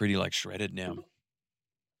 Apparently he's pretty like shredded now.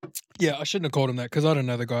 Yeah, I shouldn't have called him that because I don't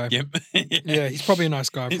know the guy. Yep. Yeah, he's probably a nice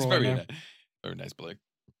guy for He's all I probably know. a very nice bloke.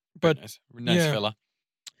 But nice yeah. fella.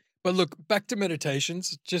 But look, back to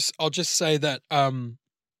meditations. I'll just say that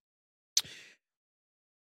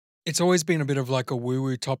it's always been a bit of like a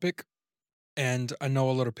woo-woo topic. And I know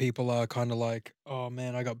a lot of people are kind of like, oh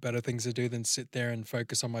man, I got better things to do than sit there and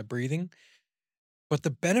focus on my breathing. But the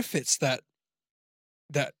benefits that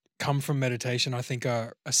come from meditation, I think,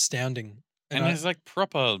 are astounding. And there's like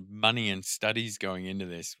proper money and studies going into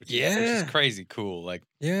this, which is Yeah. crazy cool. Like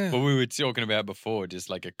Yeah. what we were talking about before, just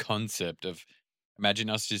like a concept of imagine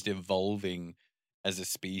us just evolving as a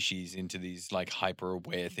species into these like hyper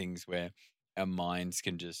aware things where our minds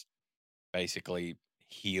can just basically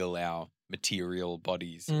heal our material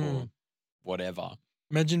bodies or whatever.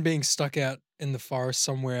 Imagine being stuck out in the forest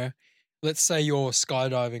somewhere. Let's say you're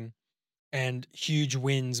skydiving and huge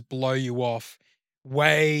winds blow you off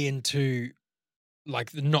way into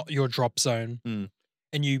like not your drop zone, Mm.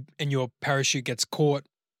 and your parachute gets caught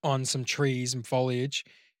on some trees and foliage,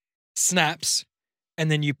 snaps,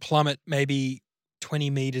 and then you plummet maybe 20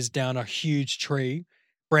 meters down a huge tree,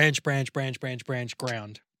 branch,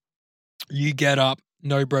 ground. You get up,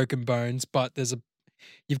 no broken bones, but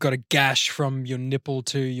you've got a gash from your nipple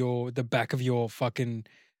to the back of your fucking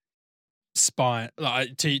spine,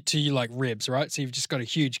 like to your like ribs, right? So you've just got a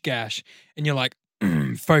huge gash, and you're like,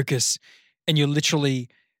 focus, and you're literally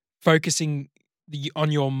focusing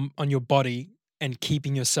on your body and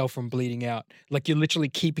keeping yourself from bleeding out. Like you're literally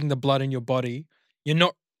keeping the blood in your body. You're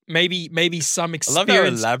not maybe some I experience. love how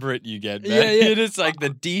elaborate you get, man. Yeah, yeah. It is like the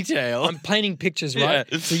detail. I'm painting pictures, right?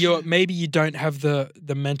 Yeah. So maybe you don't have the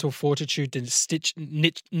mental fortitude to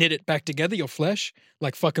knit it back together, your flesh,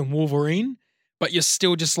 like fucking Wolverine, but you're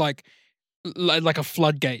still just like a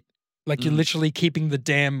floodgate. Like you're literally keeping the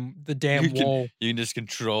damn wall. You can just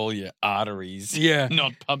control your arteries. Yeah.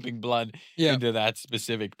 Not pumping blood Yeah. into that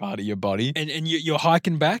specific part of your body. And you're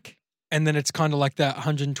hiking back, and then it's kind of like that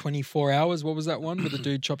 124 hours. What was that one where the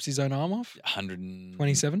dude chops his own arm off?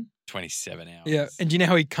 127 27? hours. Yeah. And do you know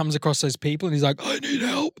how he comes across those people and he's like, I need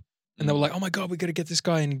help. And they were like, oh my God, we got to get this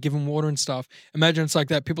guy and give him water and stuff. Imagine it's like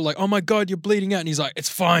that. People are like, oh my God, you're bleeding out. And he's like, it's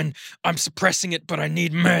fine. I'm suppressing it, but I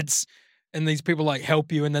need meds. And these people like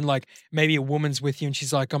help you. And then like maybe a woman's with you and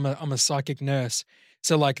she's like, I'm a psychic nurse.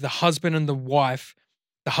 So like the husband and the wife,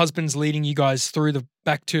 the husband's leading you guys through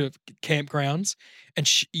back to campgrounds, and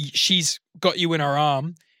she's got you in her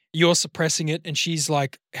arm. You're suppressing it, and she's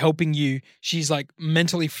like helping you. She's like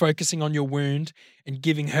mentally focusing on your wound and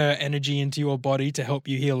giving her energy into your body to help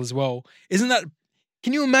you heal as well. Isn't that?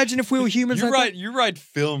 Can you imagine if we were humans? You write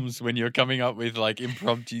films when you're coming up with like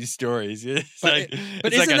impromptu stories. It's But like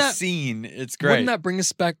but it's like isn't a that- scene. It's great. Wouldn't that bring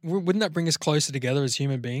us back? Wouldn't that bring us closer together as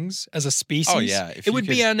human beings, as a species? Oh, yeah. If It you would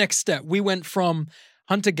be could- our next step. We went from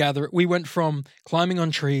hunter-gatherer. We went from climbing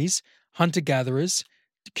on trees, hunter-gatherers,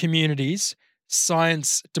 communities,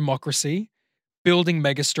 science, democracy, building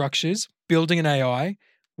megastructures, building an AI.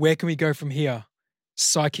 Where can we go from here?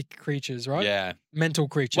 Psychic creatures, right? Yeah. Mental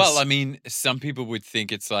creatures. Well, I mean, some people would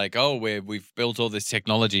think it's like, oh, we've built all this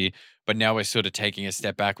technology, but now we're sort of taking a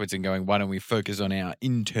step backwards and going, why don't we focus on our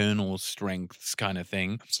internal strengths kind of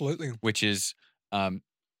thing, absolutely. which is some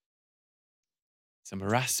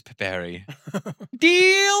raspberry.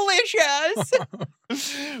 Delicious.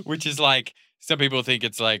 Which is like, some people think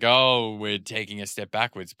it's like, oh, we're taking a step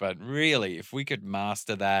backwards. But really, if we could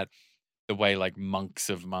master that the way like monks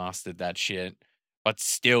have mastered that shit, but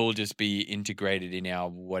still just be integrated in our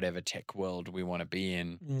whatever tech world we want to be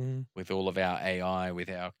in with all of our AI, with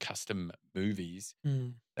our custom movies,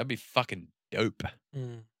 that'd be fucking dope.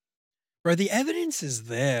 Bro, the evidence is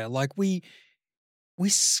there. Like we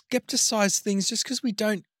skepticize things just because we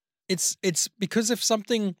don't. It's because if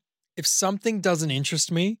something doesn't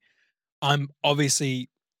interest me, I'm obviously,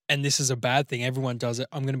 and this is a bad thing, everyone does it,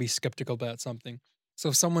 I'm going to be skeptical about something.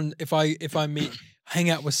 So if I hang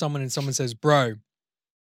out with someone and someone says, bro,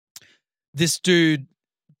 this dude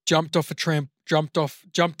jumped off a tramp, jumped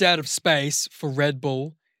out of space for Red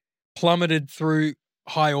Bull, plummeted through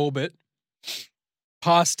high orbit,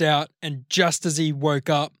 passed out, and just as he woke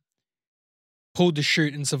up, pulled the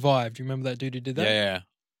chute and survived. You remember that dude who did that? Yeah.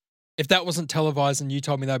 If that wasn't televised and you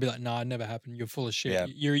told me that, I'd be like, nah, it never happened. You're full of shit. Yeah.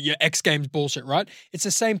 Your X Games bullshit, right? It's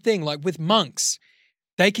the same thing. Like with monks,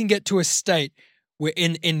 they can get to a state where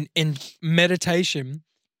in meditation,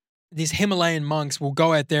 these Himalayan monks will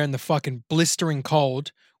go out there in the fucking blistering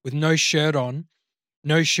cold with no shirt on,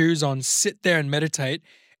 no shoes on, sit there and meditate.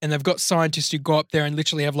 And they've got scientists who go up there and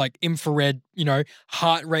literally have like infrared,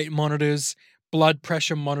 heart rate monitors, blood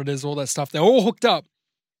pressure monitors, all that stuff. They're all hooked up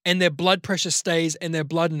and their blood pressure stays and their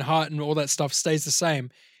blood and heart and all that stuff stays the same.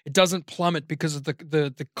 It doesn't plummet because of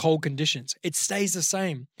the cold conditions. It stays the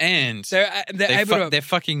same. And They're able to. they're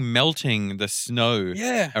fucking melting the snow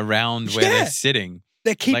Yeah. around where they're sitting.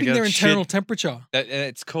 They're keeping Like their a internal shit- temperature.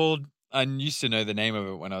 It's called, I used to know the name of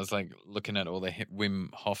it when I was like looking at all the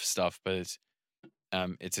Wim Hof stuff, but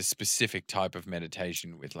it's a specific type of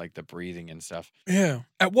meditation with like the breathing and stuff. Yeah.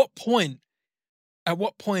 At what point,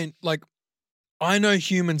 like, I know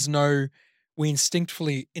humans know, we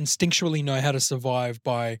instinctually know how to survive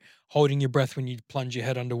by holding your breath when you plunge your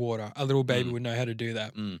head underwater. A little baby would know how to do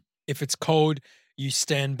that. If it's cold, you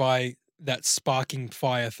stand by that sparking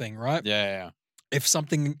fire thing, right? Yeah. If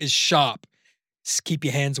something is sharp, keep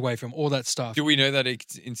your hands away from all that stuff. Do we know that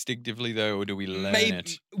instinctively though, or do we learn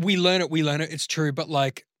it? We learn it. It's true. But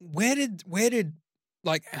like,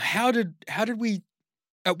 how did we,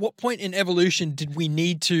 at what point in evolution did we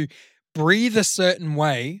need to breathe a certain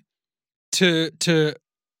way to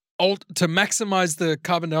maximize the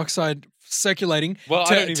carbon dioxide circulating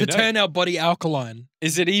to turn our body alkaline?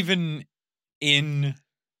 Is it even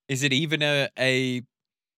a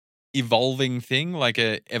evolving thing, like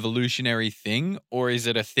a evolutionary thing, or is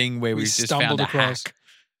it a thing where we've just found a hack?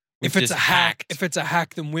 If it's a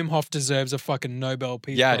hack, then Wim Hof deserves a fucking Nobel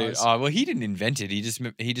Peace Prize. Dude. Oh, well, he didn't invent it. He just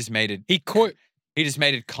made it. He just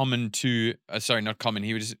made it common to. Sorry, not common.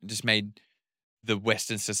 He just made the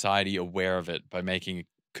Western society aware of it by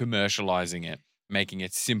commercializing it, making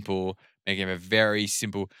it simple, making it very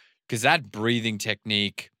simple. Because that breathing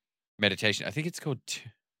technique, meditation, I think it's called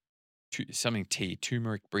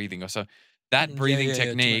turmeric breathing or so. That breathing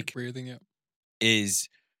technique is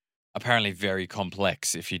apparently very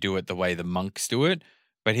complex if you do it the way the monks do it.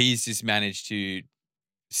 But he's just managed to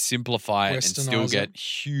simplify it and still get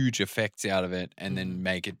huge effects out of it, and then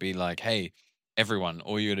make it be like, hey, everyone,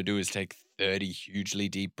 all you got to do is take 30 hugely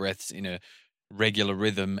deep breaths in a regular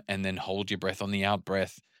rhythm, and then hold your breath on the out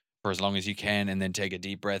breath for as long as you can, and then take a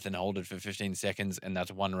deep breath and hold it for 15 seconds, and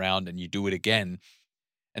that's one round, and you do it again.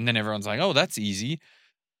 And then everyone's like, oh, that's easy.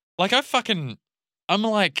 Like, I'm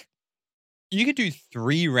like, you could do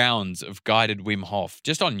 3 rounds of guided Wim Hof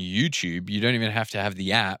just on YouTube. You don't even have to have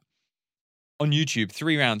the app. On YouTube,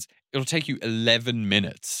 3 rounds, it'll take you 11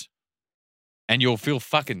 minutes. And you'll feel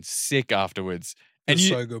fucking sick afterwards. It's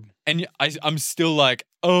so good. And I'm still like,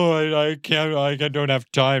 oh, I don't have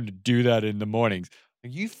time to do that in the mornings.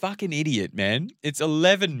 Like, you fucking idiot, man. It's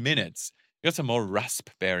 11 minutes. You got some more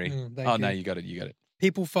raspberry. No, you got it.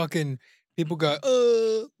 People go,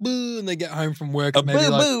 boo, and they get home from work at maybe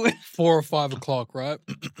 4 or 5 o'clock, right?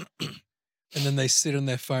 And then they sit on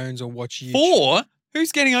their phones or watch YouTube. 4?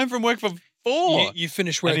 Who's getting home from work for 4? You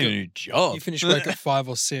finish work. I need a new job. You finish work at 5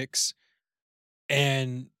 or 6,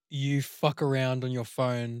 and you fuck around on your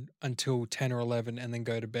phone until 10 or 11, and then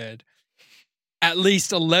go to bed. At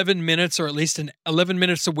least 11 minutes, or at least 11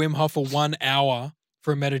 minutes of Wim Hof, or 1 hour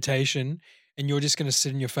for a meditation. And you're just going to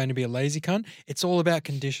sit on your phone and be a lazy cunt. It's all about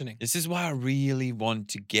conditioning. This is why I really want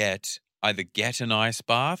to either get an ice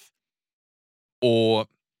bath, or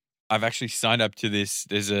I've actually signed up to this.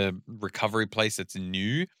 There's a recovery place that's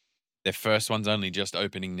new. Their first one's only just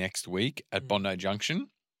opening next week at Bondi Junction.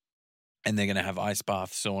 And they're going to have ice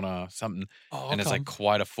bath, sauna, something. And it's like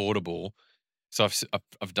quite affordable. So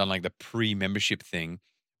I've done like the pre-membership thing,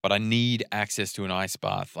 but I need access to an ice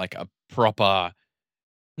bath, like a proper...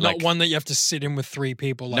 Not one that you have to sit in with 3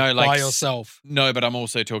 people by yourself. No, but I'm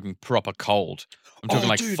also talking proper cold. I'm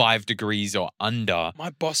talking 5 degrees or under. My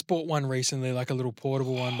boss bought one recently, like a little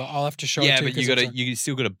portable one, but I'll have to show it to you. Yeah, but you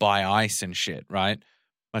still got to buy ice and shit, right?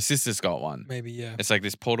 My sister's got one. Maybe, yeah. It's like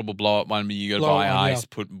this portable blow-up one, but you got to buy ice,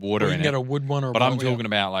 put water in it. You can get a wood one or But I'm talking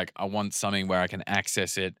about like, I want something where I can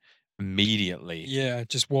access it immediately. Yeah,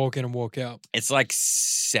 just walk in and walk out. It's like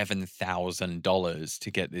 $7,000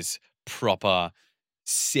 to get this proper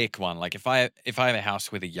sick one. Like if I have a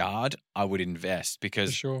house with a yard, I would invest, because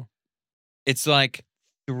for sure. It's like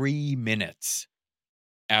 3 minutes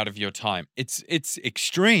out of your time. It's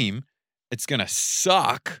extreme. It's gonna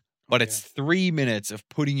suck, but it's 3 minutes of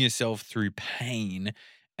putting yourself through pain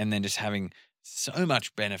and then just having so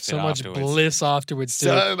much benefit afterwards. So much bliss afterwards, dude.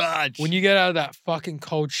 So much. When you get out of that fucking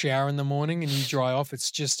cold shower in the morning and you dry off,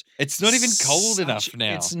 it's not even cold enough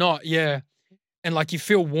now. It's not, yeah. And like you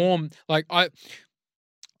feel warm. Like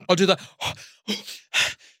I'll do that.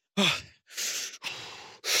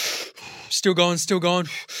 Still going.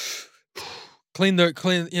 Clean. And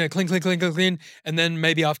then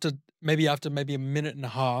maybe after a minute and a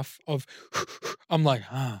half of, I'm like,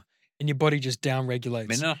 and your body just down regulates.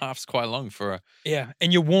 Minute and a half's quite long for a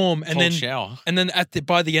and you're warm, and cold then shower. And then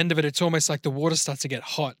by the end of it, it's almost like the water starts to get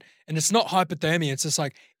hot, and it's not hypothermia. It's just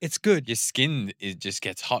like it's good. Your skin just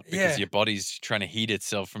gets hot because your body's trying to heat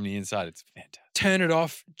itself from the inside. It's fantastic. Turn it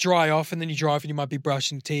off, dry off, and then you dry off, and you might be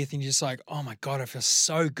brushing teeth, and you're just like, oh my god, I feel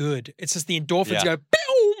so good. It's just the endorphins go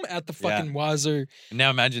boom out the fucking wazoo. And now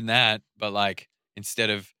imagine that, but like instead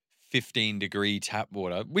of 15-degree tap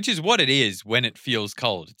water, which is what it is when it feels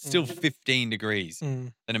cold. It's still 15 degrees.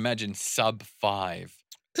 Then imagine sub 5.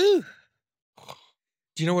 Ooh.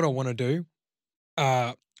 Do you know what I want to do?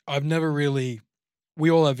 I've never really we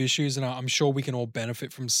all have issues, and I'm sure we can all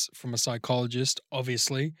benefit from a psychologist.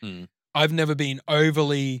 Obviously, Mm. I've never been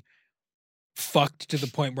overly fucked to the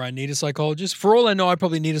point where I need a psychologist. For all I know, I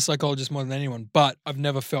probably need a psychologist more than anyone, but I've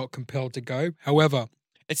never felt compelled to go. However,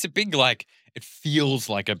 It's a big, like, it feels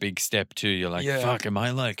like a big step too. You're like, Yeah. fuck, am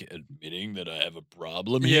I like admitting that I have a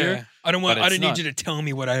problem yeah, here? I don't But I it's don't need not. you to tell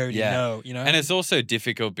me what I already Yeah. know. You know, And it's also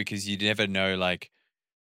difficult because you never know, like,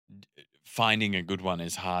 finding a good one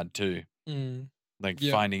is hard too. Mm, Like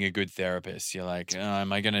Yeah. finding a good therapist. You're like, oh,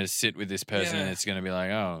 am I going to sit with this person and Yeah. it's going to be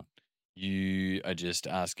like, oh, you are just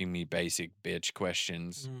asking me basic bitch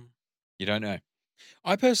questions. mm. You don't know.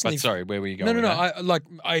 I personally But sorry, where were you No, going no, with no. that?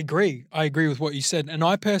 I agree. I agree with what you said, and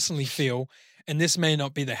I personally feel, and this may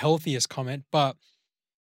not be the healthiest comment, but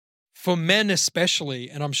for men especially,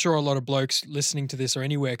 and I'm sure a lot of blokes listening to this or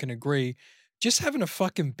anywhere can agree, just having a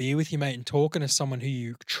fucking beer with your mate and talking to someone who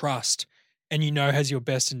you trust and you know has your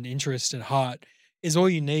best interest at heart is all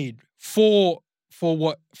you need for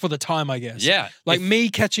the time, I guess. Yeah. Like if- me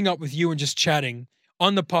catching up with you and just chatting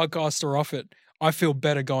on the podcast or off it, I feel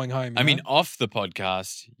better going home. I you mean, know? off the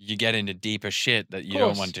podcast, you get into deeper shit that you don't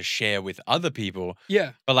Course. want to share with other people.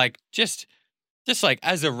 yeah. But like, just like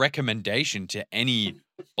as a recommendation to any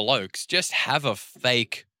blokes, just have a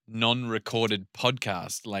fake non-recorded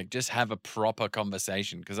podcast. Like, just have a proper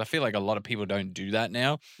conversation, because I feel like a lot of people don't do that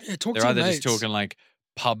now. Yeah, talk They're to your either mates. just talking like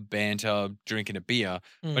pub banter, drinking a beer.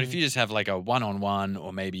 But if Mm. you just have like a one-on-one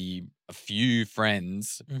or maybe a few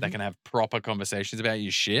friends that Mhm. can have proper conversations about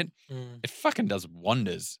your shit, Mm. it fucking does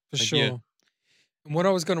wonders. For Like, sure. yeah. And what I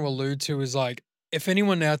was going to allude to is like, if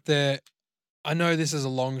anyone out there, I know this is a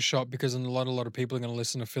long shot because a lot of people are going to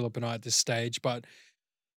listen to Philip and I at this stage, but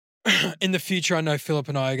in the future, I know Philip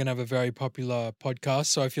and I are going to have a very popular podcast.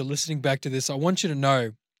 So if you're listening back to this, I want you to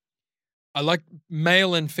know, I like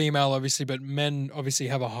male and female, obviously, but men obviously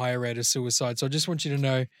have a higher rate of suicide. So I just want you to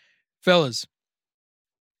know, fellas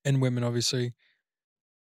and women, obviously,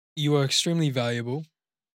 you are extremely valuable.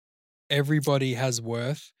 Everybody has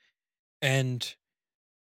worth. And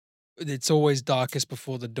it's always darkest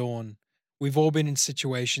before the dawn. We've all been in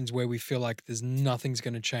situations where we feel like there's nothing's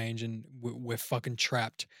going to change and we're fucking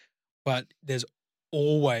trapped. But there's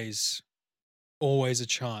always a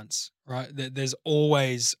chance, right? There's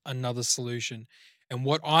always another solution. And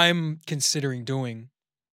what I'm considering doing,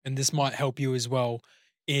 and this might help you as well,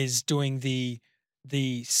 is doing the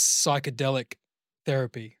psychedelic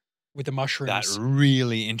therapy with the That mushrooms.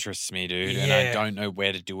 really interests me, dude. And I Yeah. don't know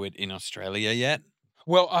where to do it in Australia yet.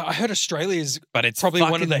 Well, I heard Australia is But it's probably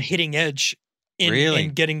one of the fucking- hitting edge in, Really?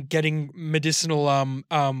 in getting medicinal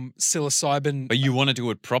psilocybin. But you want to do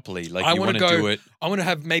it properly. Like, I you wanna want to go- do it. I want to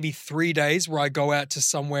have maybe 3 days where I go out to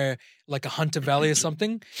somewhere like a Hunter Valley or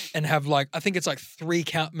something and have like, I think it's like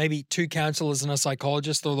maybe 2 counselors and a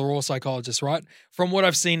psychologist, or they're all psychologists, right? From what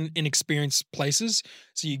I've seen in experienced places.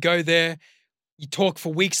 So you go there, you talk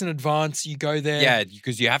for weeks in advance, you go there. Yeah,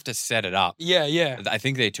 because you have to set it up. Yeah, yeah. I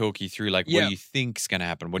think they talk you through, like, what Yeah. do you think's going to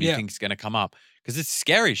happen? What do you Yeah. think's going to come up? Because it's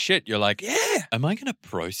scary shit. You're like, Yeah. am I going to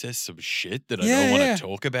process some shit that I Yeah, don't want yeah. to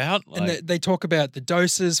talk about? And they talk about the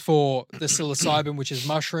doses for the psilocybin, which is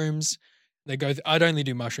mushrooms. They go, I'd only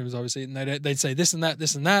do mushrooms, obviously. And they'd say this and that,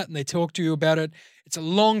 and they talk to you about it. It's a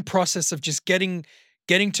long process of just getting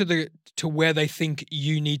to where they think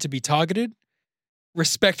you need to be targeted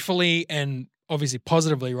respectfully and obviously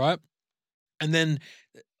positively, right? And then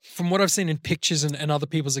from what I've seen in pictures and other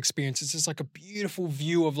people's experience, it's just like a beautiful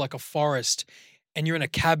view of like a forest, and you're in a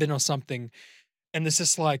cabin or something, and there's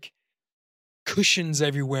just like cushions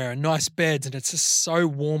everywhere and nice beds, and it's just so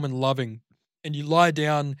warm and loving. And you lie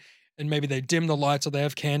down, and maybe they dim the lights or they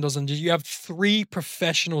have candles, and you have 3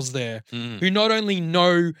 professionals there Mm. who not only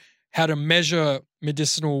know how to measure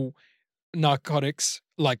medicinal narcotics,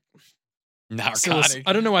 like Narcotic.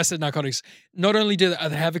 I don't know why I said narcotics. Not only do they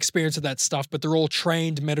have experience of that stuff, but they're all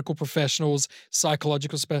trained medical professionals,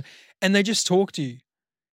 psychological and they just talk to you,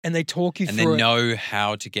 and they talk you And they through it. know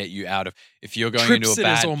how to get you out of, if you're going Trip into a sitters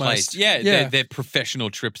bad almost. place. Yeah, Yeah. They're professional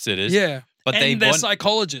trip sitters. Yeah, But and they're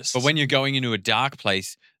psychologists. But when you're going into a dark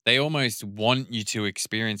place, they almost want you to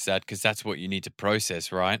experience that because that's what you need to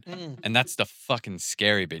process, right? Mm. And that's the fucking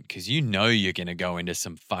scary bit, because you know you're gonna go into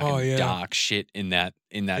some fucking Oh, yeah. dark shit in that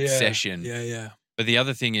Yeah, session. Yeah. But the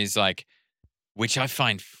other thing is, like, which I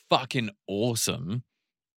find fucking awesome,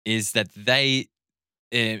 is that they,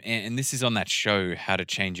 and this is on that show, How to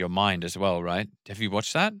Change Your Mind as well, right? Have you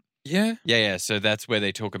watched that? Yeah. Yeah. So that's where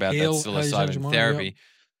they talk about Heal, that How You Change Your psilocybin Mind, therapy. yep.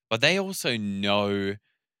 But they also know,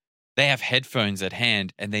 they have headphones at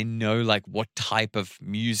hand, and they know like what type of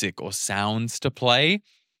music or sounds to play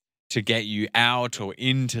to get you out or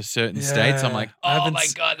into certain states. I'm Yeah. like, I oh haven't my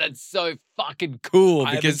s- God, that's so fucking cool.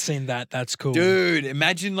 I haven't Because, seen that. That's cool. dude,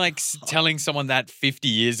 imagine like telling someone that 50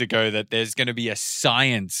 years ago that there's going to be a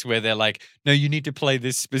science where they're like, no, you need to play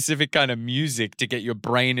this specific kind of music to get your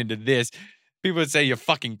brain into this. People would say you're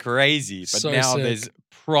fucking crazy. But So now sick. there's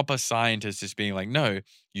proper scientists just being like, no,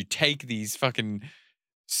 you take these fucking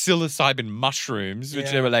psilocybin mushrooms, which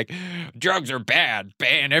they Yeah. were like, drugs are bad,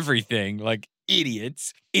 ban everything, like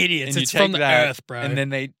idiots. Idiots. And you It's from take the that, earth, bro. And then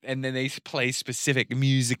they play specific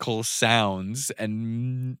musical sounds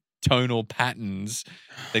and tonal patterns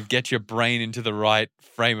that get your brain into the right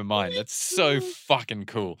frame of mind. That's so fucking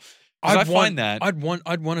cool. Because I find that. I'd want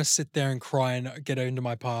to sit there and cry and get into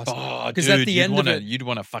my past. Oh, 'Cause dude, at the end of it- you'd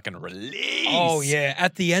want to fucking release. Oh yeah,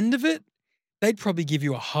 at the end of it, they'd probably give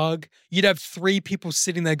you a hug. You'd have 3 people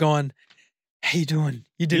sitting there going, "How you doing?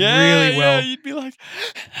 You did really well." Yeah, you'd be like,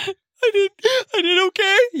 I did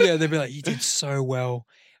okay. Yeah, they'd be like, "You did so well.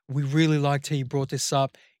 We really liked how you brought this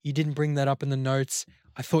up. You didn't bring that up in the notes.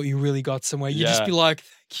 I thought you really got somewhere." You'd just Yeah. be like,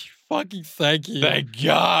 "Thank you, fucking thank you." Thank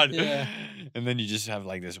God. Yeah. And then you just have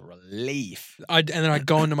like this relief. And then I'd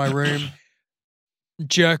go into my room,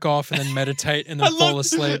 jerk off, and then meditate, and then fall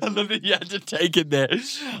asleep. I love that you had to take it there.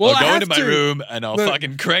 Well, I'll I go have into my to. room and I'll Look.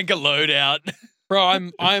 fucking crank a load out. Bro,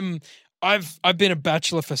 I've been a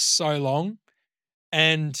bachelor for so long,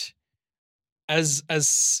 and as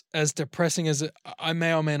depressing as it, I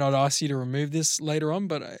may or may not ask you to remove this later on,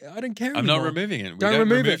 but I don't care. I'm not anymore. removing it. We Don't don't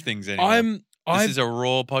remove remove it. things anymore. I This is a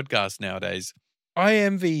raw podcast nowadays. I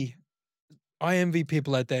envy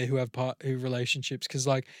people out there who have relationships, because,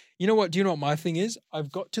 like, you know what? Do you know what my thing is?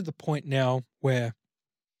 I've got to the point now where,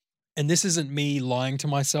 and this isn't me lying to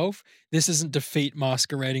myself. This isn't defeat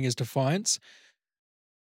masquerading as defiance.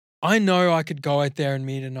 I know I could go out there and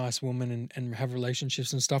meet a nice woman and have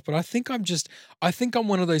relationships and stuff, but I think I'm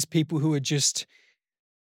one of those people who are just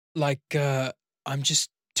like, I'm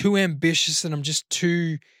just too ambitious and I'm just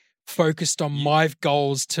too focused on my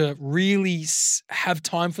goals to really have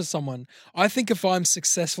time for someone. I think if I'm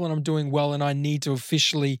successful and I'm doing well and I need to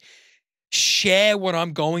officially share what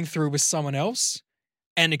I'm going through with someone else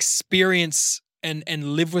and experience and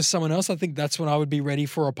live with someone else, I think that's when I would be ready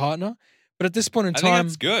for a partner. But at this point in I time, think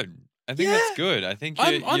that's good. I think that's good. I think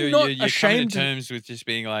I'm you're not coming to ashamed. terms with just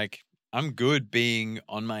being like, I'm good being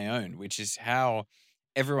on my own, which is how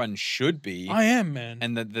everyone should be. I am, man.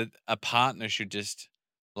 And that a partner should just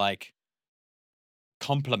like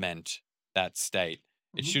complement that state.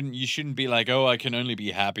 It Mhm. you shouldn't be like, oh, I can only be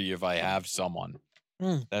happy if I have someone.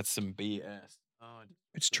 Mm. That's some BS. Oh,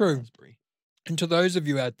 It's true. raspberry. And to those of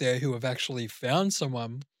you out there who have actually found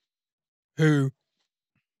someone who,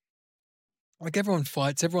 like, everyone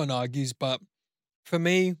fights, everyone argues, but for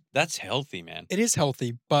me, That's healthy, man. it is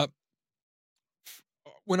healthy. But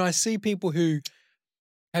when I see people who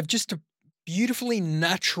have just a beautifully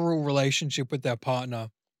natural relationship with their partner,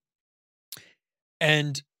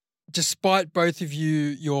 and despite both of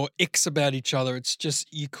you, your icks about each other, it's just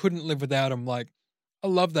you couldn't live without them. Like, I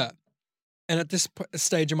love that. And at this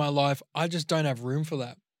stage of my life, I just don't have room for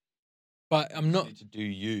that. But I'm You not. need to do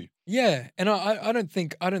you. Yeah, and I don't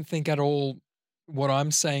think at all what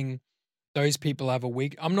I'm saying those people have a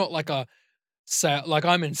weak. I'm not like a like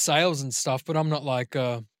I'm in sales and stuff, but I'm not like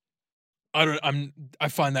I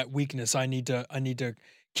find that weakness. I need to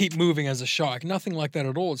keep moving as a shark. Nothing like that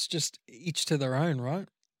at all. It's just each to their own, right?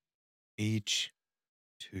 Each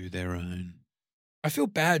to their own. I feel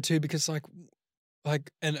bad too because like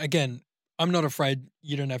and again, I'm not afraid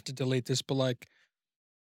you don't have to delete this, but like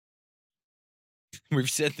We've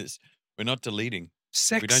said this. We're not deleting.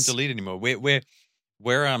 sex. We don't delete anymore. We're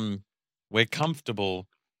comfortable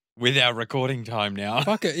with our recording time now.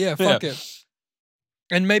 Fuck it, yeah, fuck it.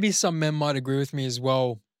 And maybe some men might agree with me as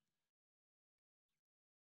well.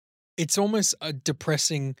 It's almost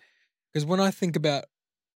depressing because when I think about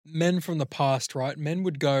men from the past, right? Men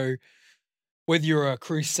would go, whether you're a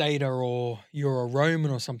crusader or you're a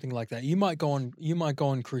Roman or something like that, you might go on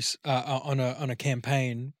on a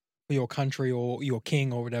campaign for your country or your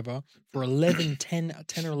king or whatever for 10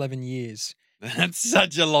 or 11 years. That's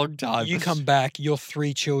such a long time. You come back, your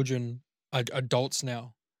 3 children are adults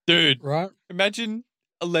now, Dude, right? imagine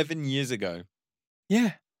 11 years ago.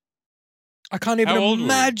 Yeah. I can't even How old were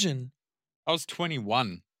we? imagine. I was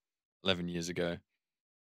 21 11 years ago.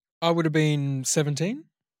 I would have been 17?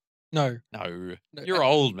 No, No, you're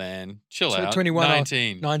old, man. Chill So out. 21 or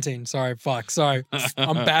 19. 19. Sorry, fuck. Sorry.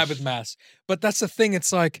 I'm bad with maths. But that's the thing.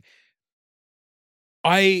 It's like,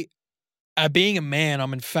 being a man,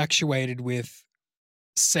 I'm infatuated with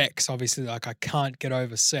sex. Obviously, like I can't get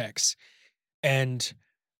over sex. And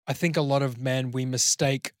I think a lot of men, we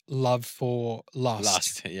mistake love for lust.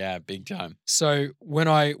 Lust, yeah, big time. So when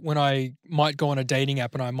I might go on a dating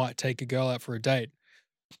app and I might take a girl out for a date,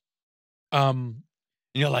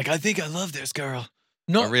 You're like, I think I love this girl.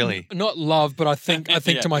 not really? not love, but I think Yeah.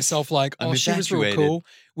 to myself like, I'm oh, she was real infatuated. cool.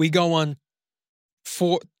 We go on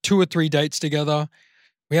 2 or 3 dates together.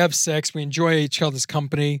 We have sex. We enjoy each other's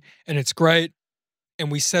company, and it's great.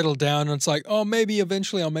 And we settle down, and it's like, oh, maybe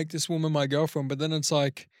eventually I'll make this woman my girlfriend. But then it's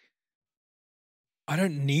like, I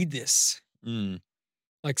don't need this. Mm.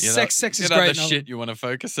 Like You're sex not- is you're not great. the and I- shit you want to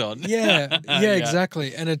focus on. yeah,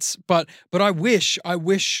 exactly. And it's but I wish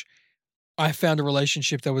I found a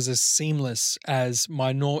relationship that was as seamless as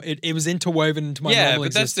my it was interwoven into my Yeah, normal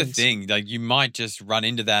but that's existence. the thing. Like, you might just run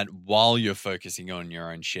into that while you're focusing on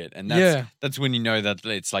your own shit, and Yeah. that's when you know that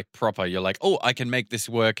it's like proper. You're like, oh, I can make this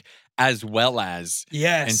work as well as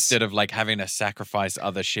Yes. instead of like having to sacrifice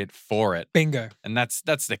other shit for it. Bingo. And that's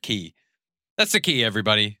the key. That's the key,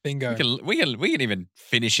 everybody. Bingo. We can even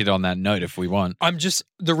finish it on that note if we want. I'm just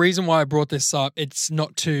the reason why I brought this up. It's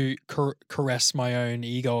not to caress my own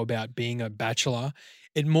ego about being a bachelor.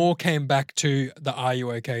 It more came back to the "Are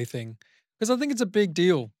you okay?" thing because I think it's a big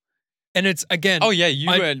deal, and it's again. Oh yeah, you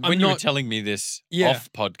I- were I'm when you were not- telling me this Yeah.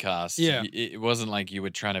 off podcast. Yeah. It wasn't like you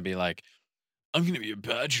were trying to be like, I'm going to be a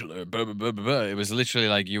bachelor. Blah, blah, blah, blah, blah. It was literally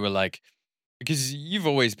like you were like, because you've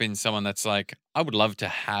always been someone that's like, I would love to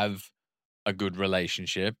have a good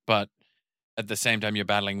relationship, but at the same time you're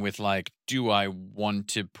battling with like, do I want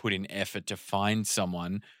to put in effort to find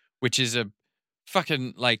someone, which is a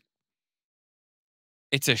fucking like,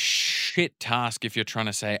 it's a shit task if you're trying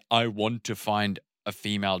to say, I want to find a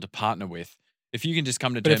female to partner with. If you can just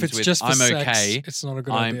come to but terms if it's with, just for I'm sex, okay. it's not a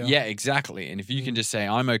good idea. Yeah, exactly. And if you can Mm. just say,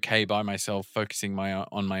 I'm okay by myself, focusing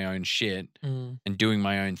on my own shit Mm, and doing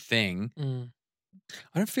my own thing. mm.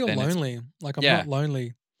 I don't feel Then it's- lonely. Like I'm Yeah. not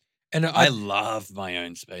lonely, and I I love my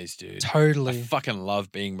own space, dude. totally. I fucking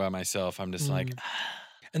love being by myself. I'm just like,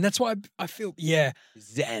 And that's why I feel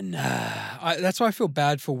zen. that's why I feel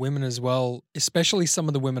bad for women as well, especially some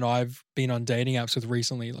of the women I've been on dating apps with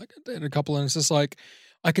recently. Like I dated a couple, and it's just like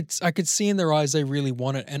I could see in their eyes they really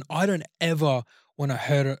want it, and I don't ever want to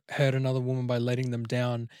hurt another woman by letting them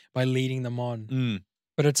down, by leading them on. Mm.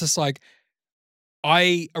 But it's just like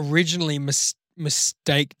I originally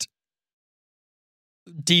mistaked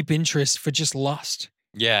deep interest for just lust.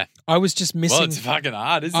 Yeah. I was just missing. Well, it's fucking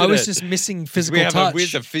hard, isn't it? I was just missing physical touch.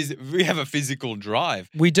 We have a physical drive.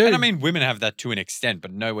 We do. And I mean, women have that to an extent,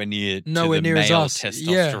 but nowhere near to Nowhere the near as male us.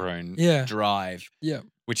 Yeah. testosterone Yeah. drive. Yeah.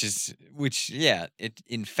 Which it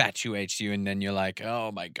infatuates you, and then you're like,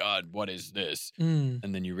 oh my God, what is this? Mm,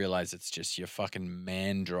 And then you realize it's just your fucking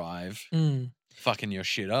man drive mm. fucking your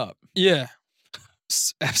shit up. Yeah.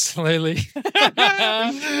 Absolutely. So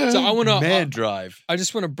I want to. man drive. I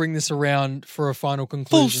just want to bring this around for a final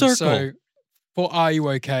conclusion. circle. So, for Are You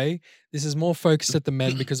Okay? This is more focused at the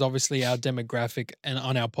men because obviously our demographic and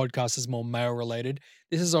on our podcast is more male related.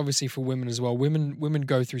 This is obviously for women as well. Women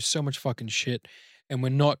go through so much fucking shit, and we're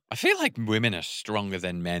not. I feel like women are stronger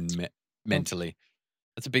than men mentally.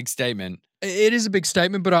 That's a big statement. It is a big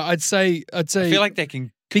statement, but I'd say I feel like they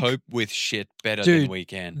can Bec- cope with shit better Dude, than we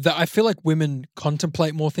can. that I feel like women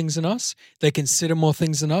contemplate more things than us. They consider more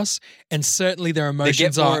things than us, and certainly their They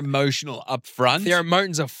emotions get more are emotional up front. their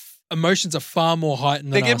emotions are far more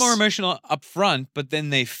heightened They than get us. more emotional up front, but then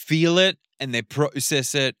they feel it and they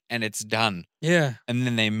process it and it's done. Yeah, And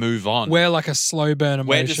then they move on. we're like a slow burn emotion.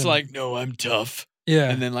 We're just like, no, I'm tough. yeah,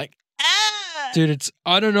 And then like, ah. dude.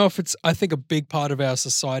 I don't know if it's. I think a big part of our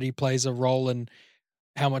society plays a role in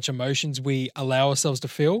how much emotions we allow ourselves to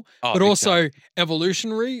feel, Oh, but big also time.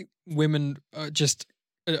 evolutionary. Women are just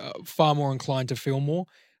far more inclined to feel more.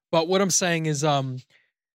 But what I'm saying is,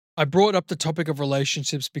 I brought up the topic of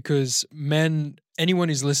relationships because men, anyone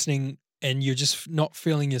who's listening, and you're just not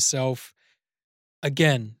feeling yourself,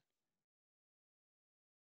 again,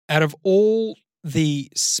 out of all the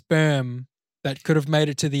sperm that could have made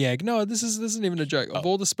it to the egg, no, this isn't even a joke. Of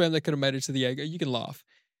all the sperm that could have made it to the egg, you can laugh.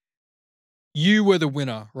 You were the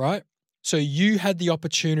winner, right? So you had the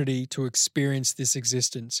opportunity to experience this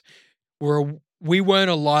existence. We weren't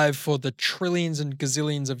alive for the trillions and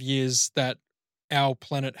gazillions of years that our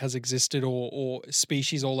planet has existed or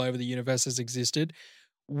species all over the universe has existed.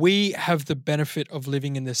 We have the benefit of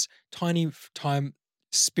living in this tiny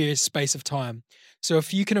space of time. So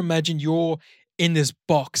if you can imagine you're in this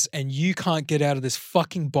box and you can't get out of this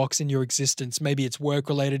fucking box in your existence, maybe it's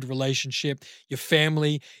work-related, relationship, your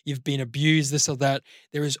family, you've been abused, this or that,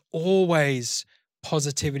 there is always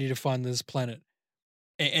positivity to find on this planet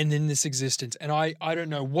and in this existence. And I don't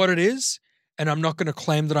know what it is. and I'm not going to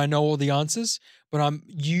claim that I know all the answers, but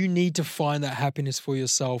you need to find that happiness for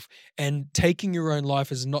yourself, and taking your own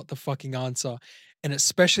life is not the fucking answer. And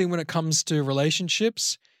especially when it comes to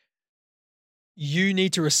relationships, you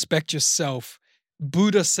need to respect yourself.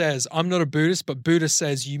 Buddha says, I'm not a Buddhist, but Buddha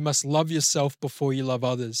says you must love yourself before you love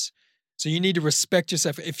others. So you need to respect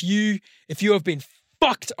yourself. If you have been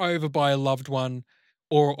fucked over by a loved one,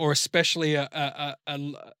 or especially a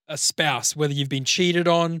spouse, whether you've been cheated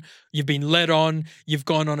on, you've been led on, you've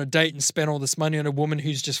gone on a date and spent all this money on a woman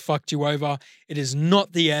who's just fucked you over, it is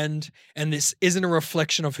not the end, and this isn't a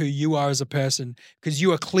reflection of who you are as a person, because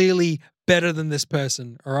you are clearly better than this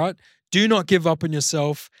person, all right? Do not give up on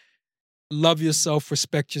yourself. Love yourself,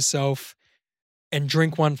 respect yourself, and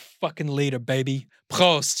drink 1 fucking liter, baby.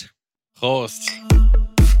 Prost. Prost.